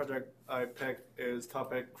the project I picked is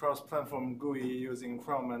topic cross-platform GUI using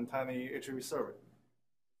Chrome and Tiny HTTP server.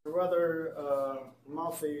 It's a rather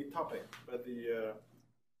mouthy topic, but the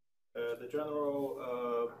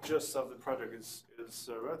general gist of the project is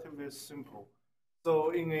relatively simple. So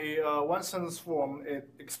in a one-sentence form, it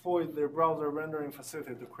exploits the browser rendering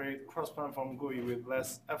facility to create cross-platform GUI with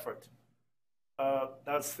less effort.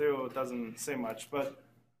 That still doesn't say much, but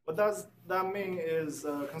what does that mean is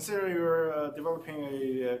consider you're developing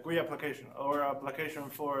a GUI application or application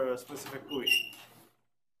for a specific GUI.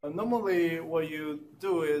 Normally, what you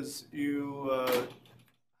do is you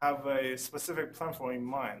have a specific platform in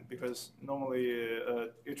mind because normally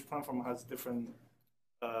each platform has different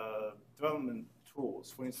development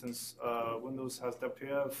tools. For instance, Windows has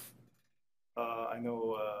WPF. I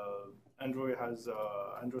know Android has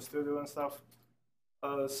Android Studio and stuff.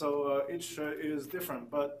 So each is different,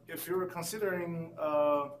 but if you're considering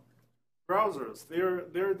browsers,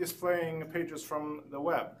 they're displaying pages from the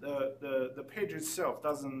web. The page itself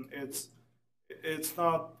it's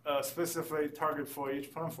not specifically targeted for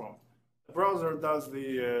each platform. The browser does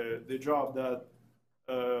the job that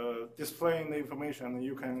displaying the information, and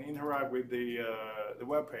you can interact with the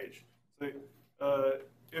web page.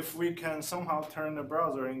 If we can somehow turn the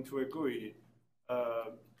browser into a GUI,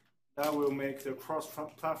 that will make the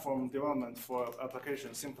cross-platform development for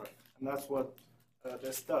applications simpler, and that's what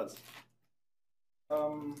this does.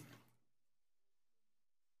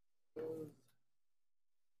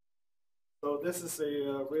 So this is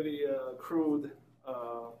a really crude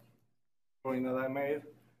drawing that I made.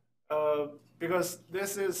 Because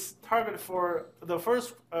this is targeted for the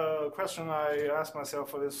first question I asked myself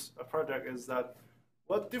for this project is that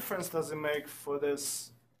what difference does it make for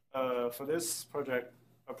this project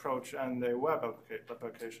approach and the web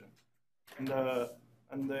application? And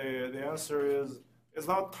the answer is it's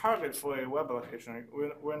not targeted for a web application.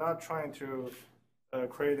 We're not trying to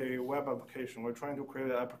create a web application. We're trying to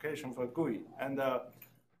create an application for GUI and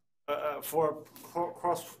for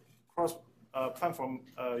cross platform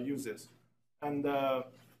uses. And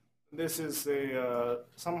this is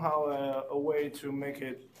somehow a way to make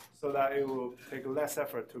it so that it will take less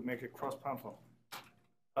effort to make it cross-platform.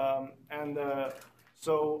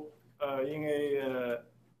 So in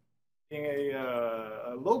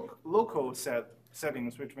a local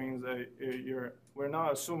settings, which means we're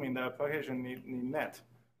not assuming the application need net.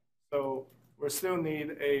 So we still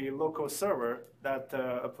need a local server that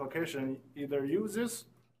the application either uses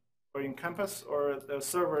or in campus, or the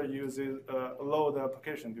server uses load the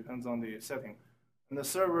application, depends on the setting. And the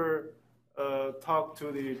server talk to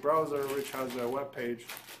the browser, which has a web page,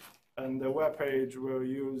 and the web page will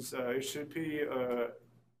use HTTP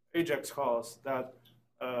AJAX calls that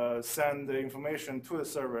send the information to the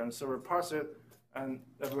server, and the server parse it, and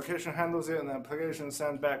the application handles it, and the application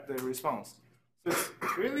sends back the response. So it's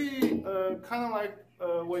really kind of like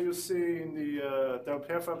what you see in the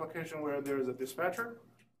WPF application where there is a dispatcher.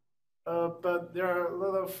 But there are a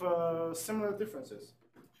lot of similar differences.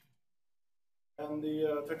 And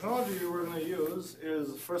the technology we're going to use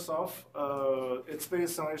is, first off, it's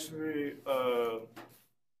based on HTTP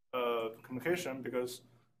communication, because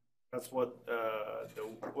that's what the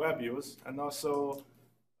web uses. And also,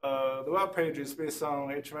 the web page is based on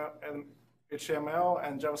HTML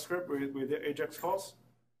and JavaScript with the AJAX calls.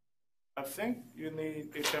 I think you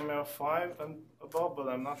need HTML5 and above, but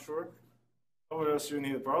I'm not sure. Or else you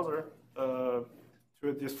need a browser to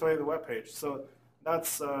display the web page. So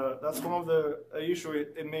that's one of the issue.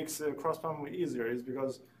 It makes cross-platform easier, is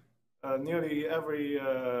because nearly every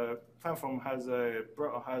platform has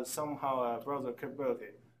somehow a browser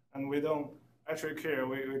capability, and we don't actually care.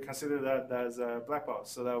 We consider that as a black box,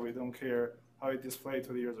 so that we don't care how it displayed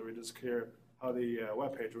to the user. We just care how the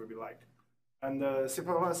web page will be like. And C++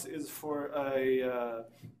 is for a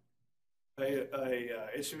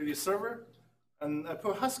HTTP server. And I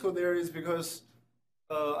put Haskell there is because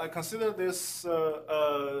I consider this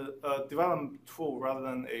a development tool rather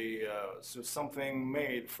than something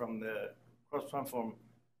made from the cross-platform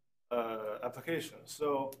application.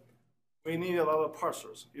 So we need a lot of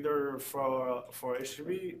parsers, either for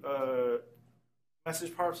HTTP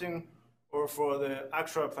message parsing or for the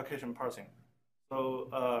actual application parsing.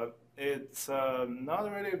 So it's not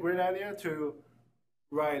really a great idea to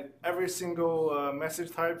write every single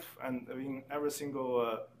message type and in every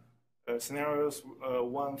single scenarios,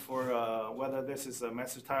 one for whether this is a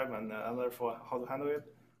message type and another for how to handle it.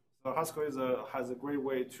 So Haskell has a great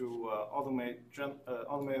way to automate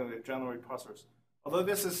generate parsers. Although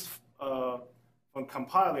this is in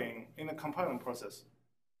the compiling process,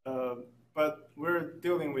 but we're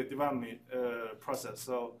dealing with development process.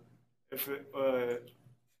 So if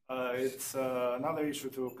it's another issue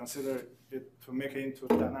to consider it to make it into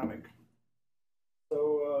dynamic.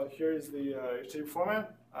 So here is the HTTP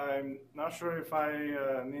format. I'm not sure if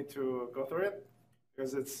I need to go through it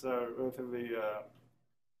because it's relatively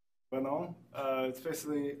well known. It's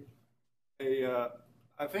basically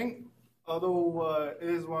I think, although it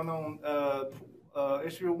is well known,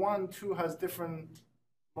 HTTP 1, 2 has different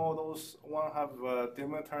models. One have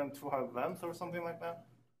delimiter and two have length or something like that.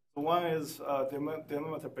 So one is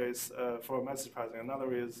delimiter based for message parsing.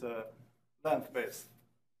 Another is length based.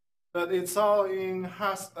 But it's all in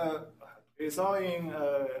AXI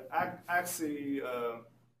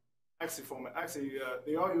format.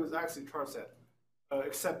 They all use AXI char set,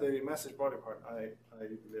 except the message body part, I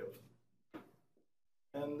believe.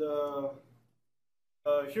 And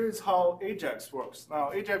here's how AJAX works.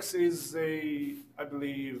 Now, AJAX is I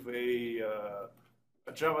believe, a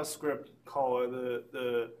JavaScript call.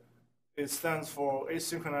 It stands for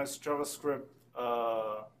asynchronous JavaScript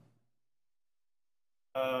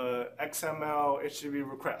XML HTTP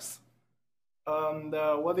request. And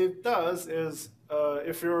what it does is,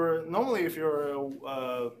 if you're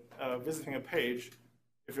visiting a page,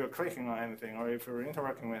 if you're clicking on anything or if you're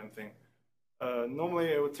interacting with anything, normally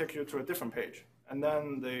it would take you to a different page, and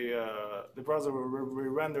then the browser will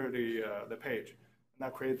re-render the page, and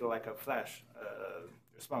that creates like a flash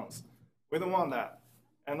response. We don't want that,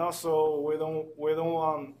 and also we don't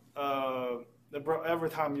want every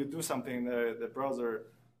time you do something, the browser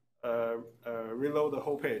reload the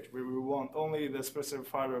whole page. We want only the specific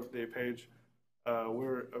part of the page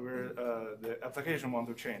where the application want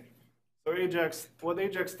to change. So Ajax, what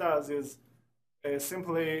Ajax does is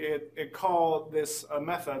simply it called this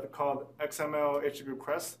method called XML HTTP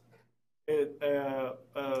request.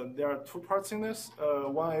 There are two parts in this.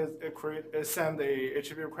 One is it send a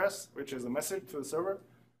HTTP request, which is a message to the server,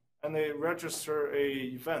 and they register a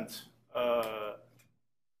event.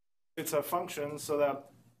 It's a function so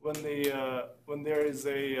that when there is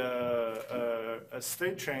a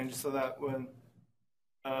state change, so that when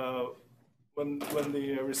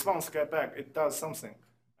the response get back, it does something,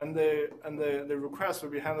 and the request will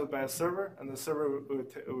be handled by a server, and the server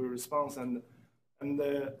will respond, and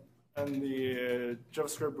the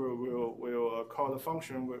JavaScript will call the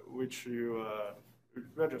function which you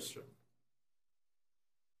register.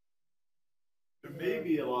 There may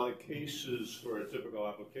be a lot of cases for a typical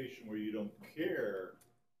application where you don't care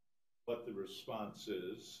what the response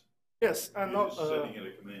is. Yes, and you're just sending it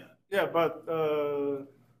a command. Yeah, but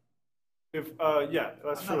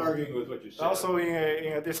that's true. I'm not arguing with what you said. Also,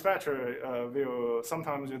 in a dispatcher view,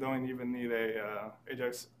 sometimes you don't even need a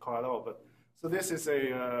Ajax call at all. But so this is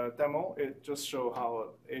a demo. It just shows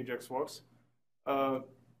how Ajax works.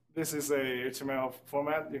 This is a HTML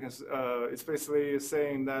format. You can. It's basically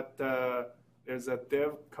saying that there's a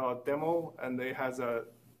div called demo, and it has a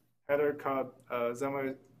header called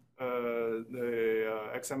the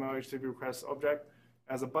XML HTTP request object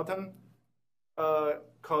as a button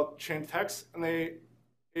called change text, and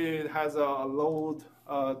it has a load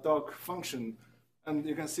doc function, and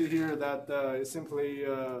you can see here that it simply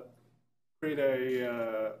create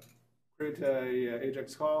a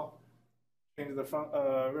Ajax call, change the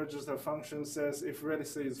register function, says if ready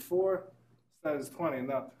state is 4, status 20.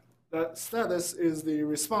 Now the status is the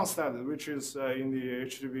response status, which is in the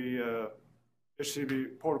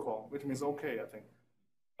HTTP protocol, which means OK, I think.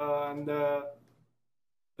 And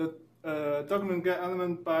the document get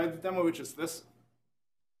element by the demo, which is this.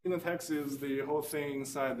 In the text is the whole thing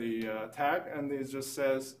inside the tag, and it just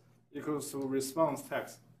says equals to response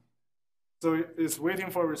text. So it's waiting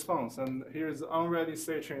for a response, and here's unready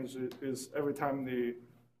state change is every time the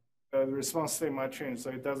response state might change, so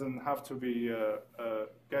it doesn't have to be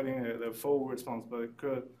getting the full response, but it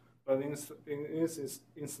could. But in this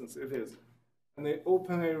instance, it is. And they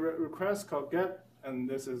open a request called get, and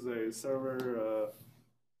this is a server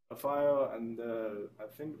a file, and I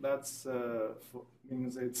think that's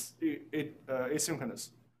means it's asynchronous.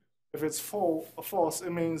 If it's false,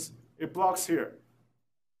 it means it blocks here.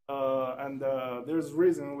 And there's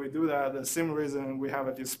reason we do that. The same reason we have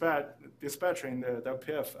a dispatcher in the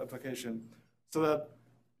WPF application, so that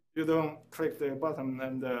you don't click the button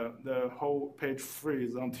and the whole page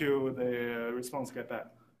freeze until the response get back,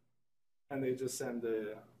 and they just send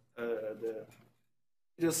the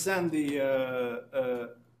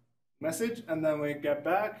message, and then when it get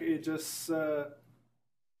back, it just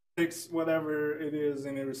takes whatever it is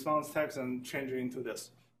in the response text and change it into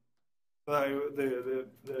this.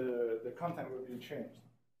 The content will be changed.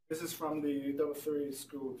 This is from the W3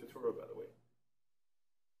 school tutorial, by the way.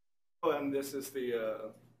 Oh, and this is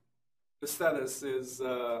the status is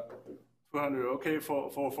 200. Okay,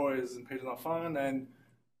 404 is page not found, and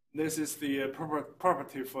this is the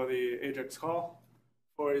property for the Ajax call.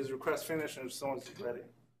 4 is request finished, and so on is ready.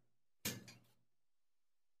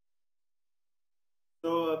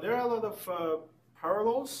 So there are a lot of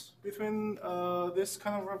parallels between this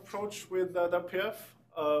kind of approach with WPF.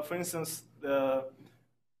 For instance,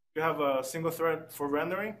 you have a single thread for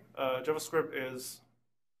rendering. JavaScript is,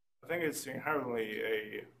 I think it's inherently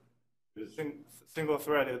a single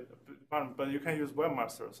threaded, but you can use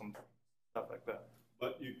Webmaster or some stuff like that.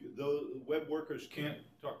 But the web workers can't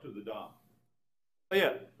talk to the DOM. Oh,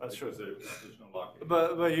 yeah, that's true. There's no lock-in.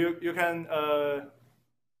 But you can.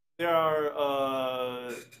 There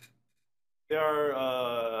are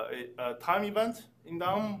a time event in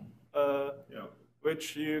DOM,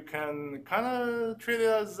 which you can kind of treat it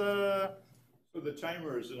as. So the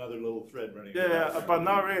timer is another little thread running. Yeah, but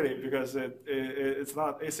not really, because it's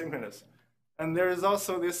not asynchronous. And there is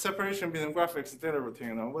also this separation between graphics and data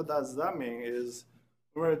routine. And what does that mean is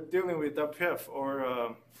we're dealing with WPF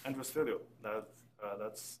or Android Studio.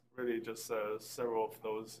 That's really just several of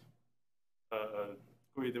those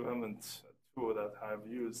GUI development tools that I've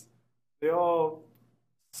used. They all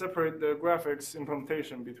separate the graphics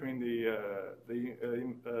implementation between the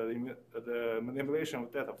manipulation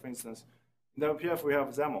of data. For instance, in WPF we have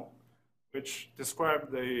XAML, which describes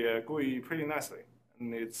the GUI pretty nicely,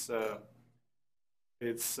 and it's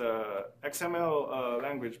XML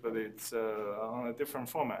language, but it's on a different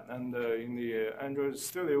format. And in the Android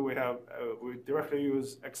Studio, we directly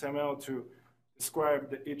use XML to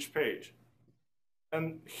describe each page.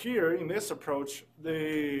 And here in this approach,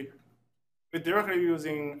 we're directly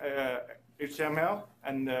using HTML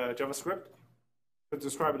and JavaScript to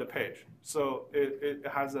describe the page. So it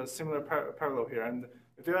has a similar parallel here. And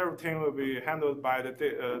the data routine will be handled by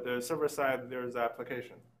the server side. There's the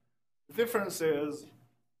application. The difference is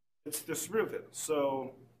it's distributed.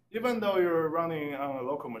 So even though you're running on a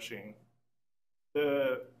local machine,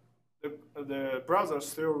 the browser is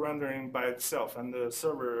still rendering by itself, and the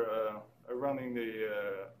server running the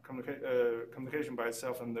communication by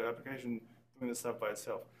itself, and the application doing the stuff by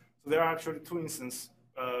itself. So there are actually two instance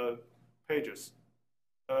pages,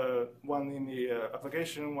 one in the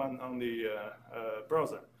application, one on the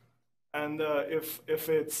browser. And if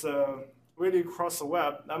it's really across the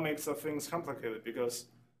web, that makes things complicated because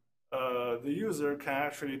the user can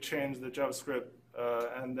actually change the JavaScript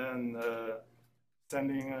and then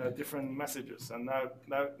sending different messages, and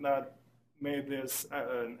that made this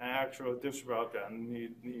an actual distributed and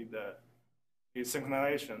need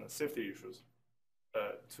synchronization, safety issues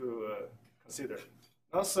to consider.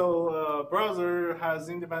 Also, browser has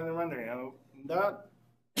independent rendering, and that,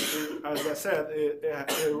 as I said,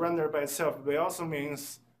 it renders by itself. But it also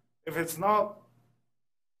means if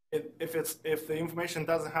the information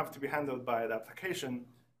doesn't have to be handled by the application,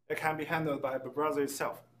 it can be handled by the browser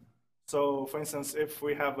itself. So, for instance, if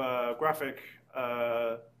we have a graphic,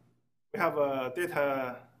 we have a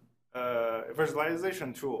data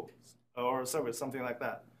visualization tool or service, something like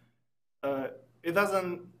that. It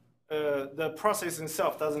doesn't. The process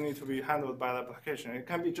itself doesn't need to be handled by the application. It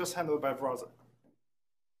can be just handled by browser.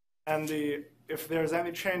 And if there's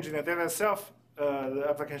any change in the data itself, the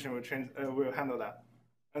application will handle that.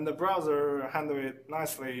 And the browser handle it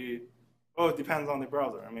nicely. Oh, it depends on the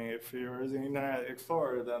browser. I mean, if you're using Internet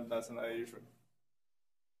Explorer, then that's another issue.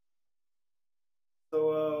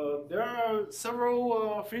 So there are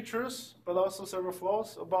several features, but also several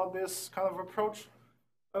flaws about this kind of approach.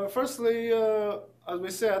 Firstly, as we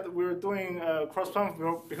said, we're doing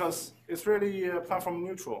cross-platform because it's really platform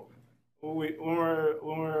neutral. When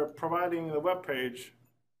we're providing the web page,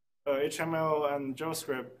 HTML and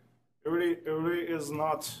JavaScript, it really is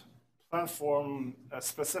not platform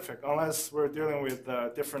specific, unless we're dealing with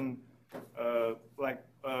different like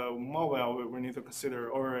mobile we need to consider,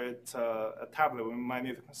 or it's a tablet we might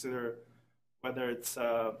need to consider whether it's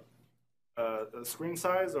the screen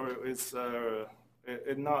size or it's there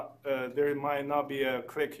might not be a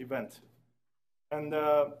click event. And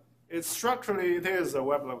structurally it is a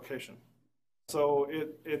web application. So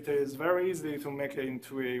it is very easy to make it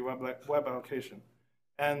into a web application.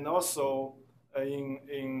 And also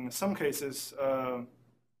in some cases,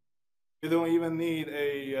 you don't even need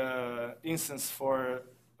a instance for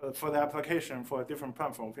the application for a different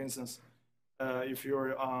platform. For instance, if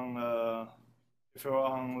you're on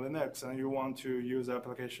Linux and you want to use the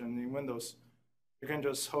application in Windows, you can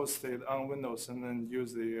just host it on Windows and then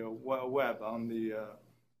use the web on the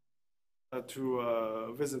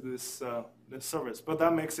to visit this service. But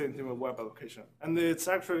that makes it into a web application, and it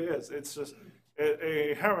actually is. It's just it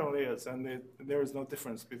inherently is, and there is no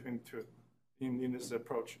difference between the two in this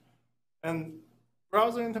approach. And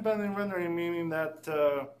browser independent rendering, meaning that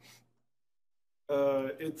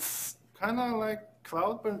it's kind of like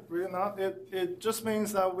cloud, but really not. It just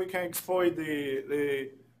means that we can exploit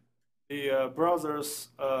the browser's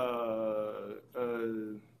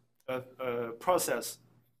process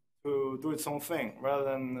to do its own thing, rather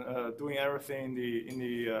than doing everything in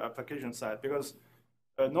the application side. Because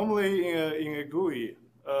normally in a GUI,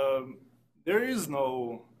 there is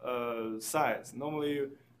no size.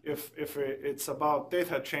 Normally, if it's about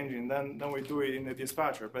data changing, then we do it in the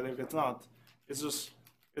dispatcher. But if it's not, it's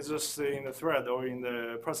just in the thread or in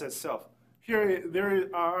the process itself. Here, there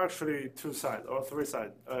are actually two sides or three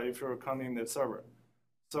sides if you're counting the server.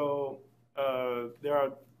 So there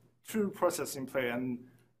are two processes in play, and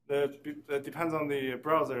it depends on the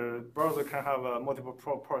browser. The browser can have multiple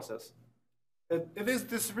process. It is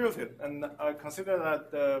distributed, and I consider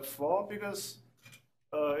that the flaw because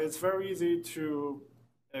it's very easy to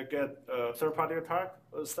get third-party attack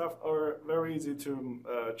stuff, or very easy to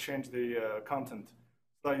change the content.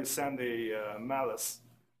 So you send a malice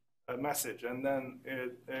message, and then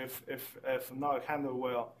if not handled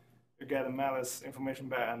well, get a malicious information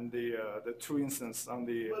back and the true instance on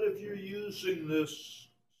the. But if you're using this,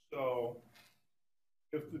 so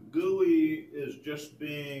if the GUI is just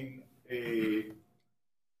being the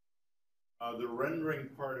rendering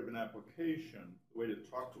part of an application, the way to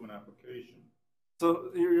talk to an application.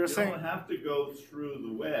 So you're saying you don't have to go through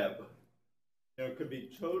the web. It could be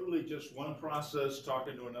totally just one process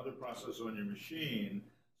talking to another process on your machine.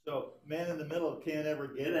 So man in the middle can't ever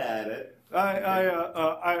get at it.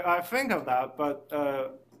 I think of that, but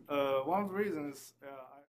one of the reasons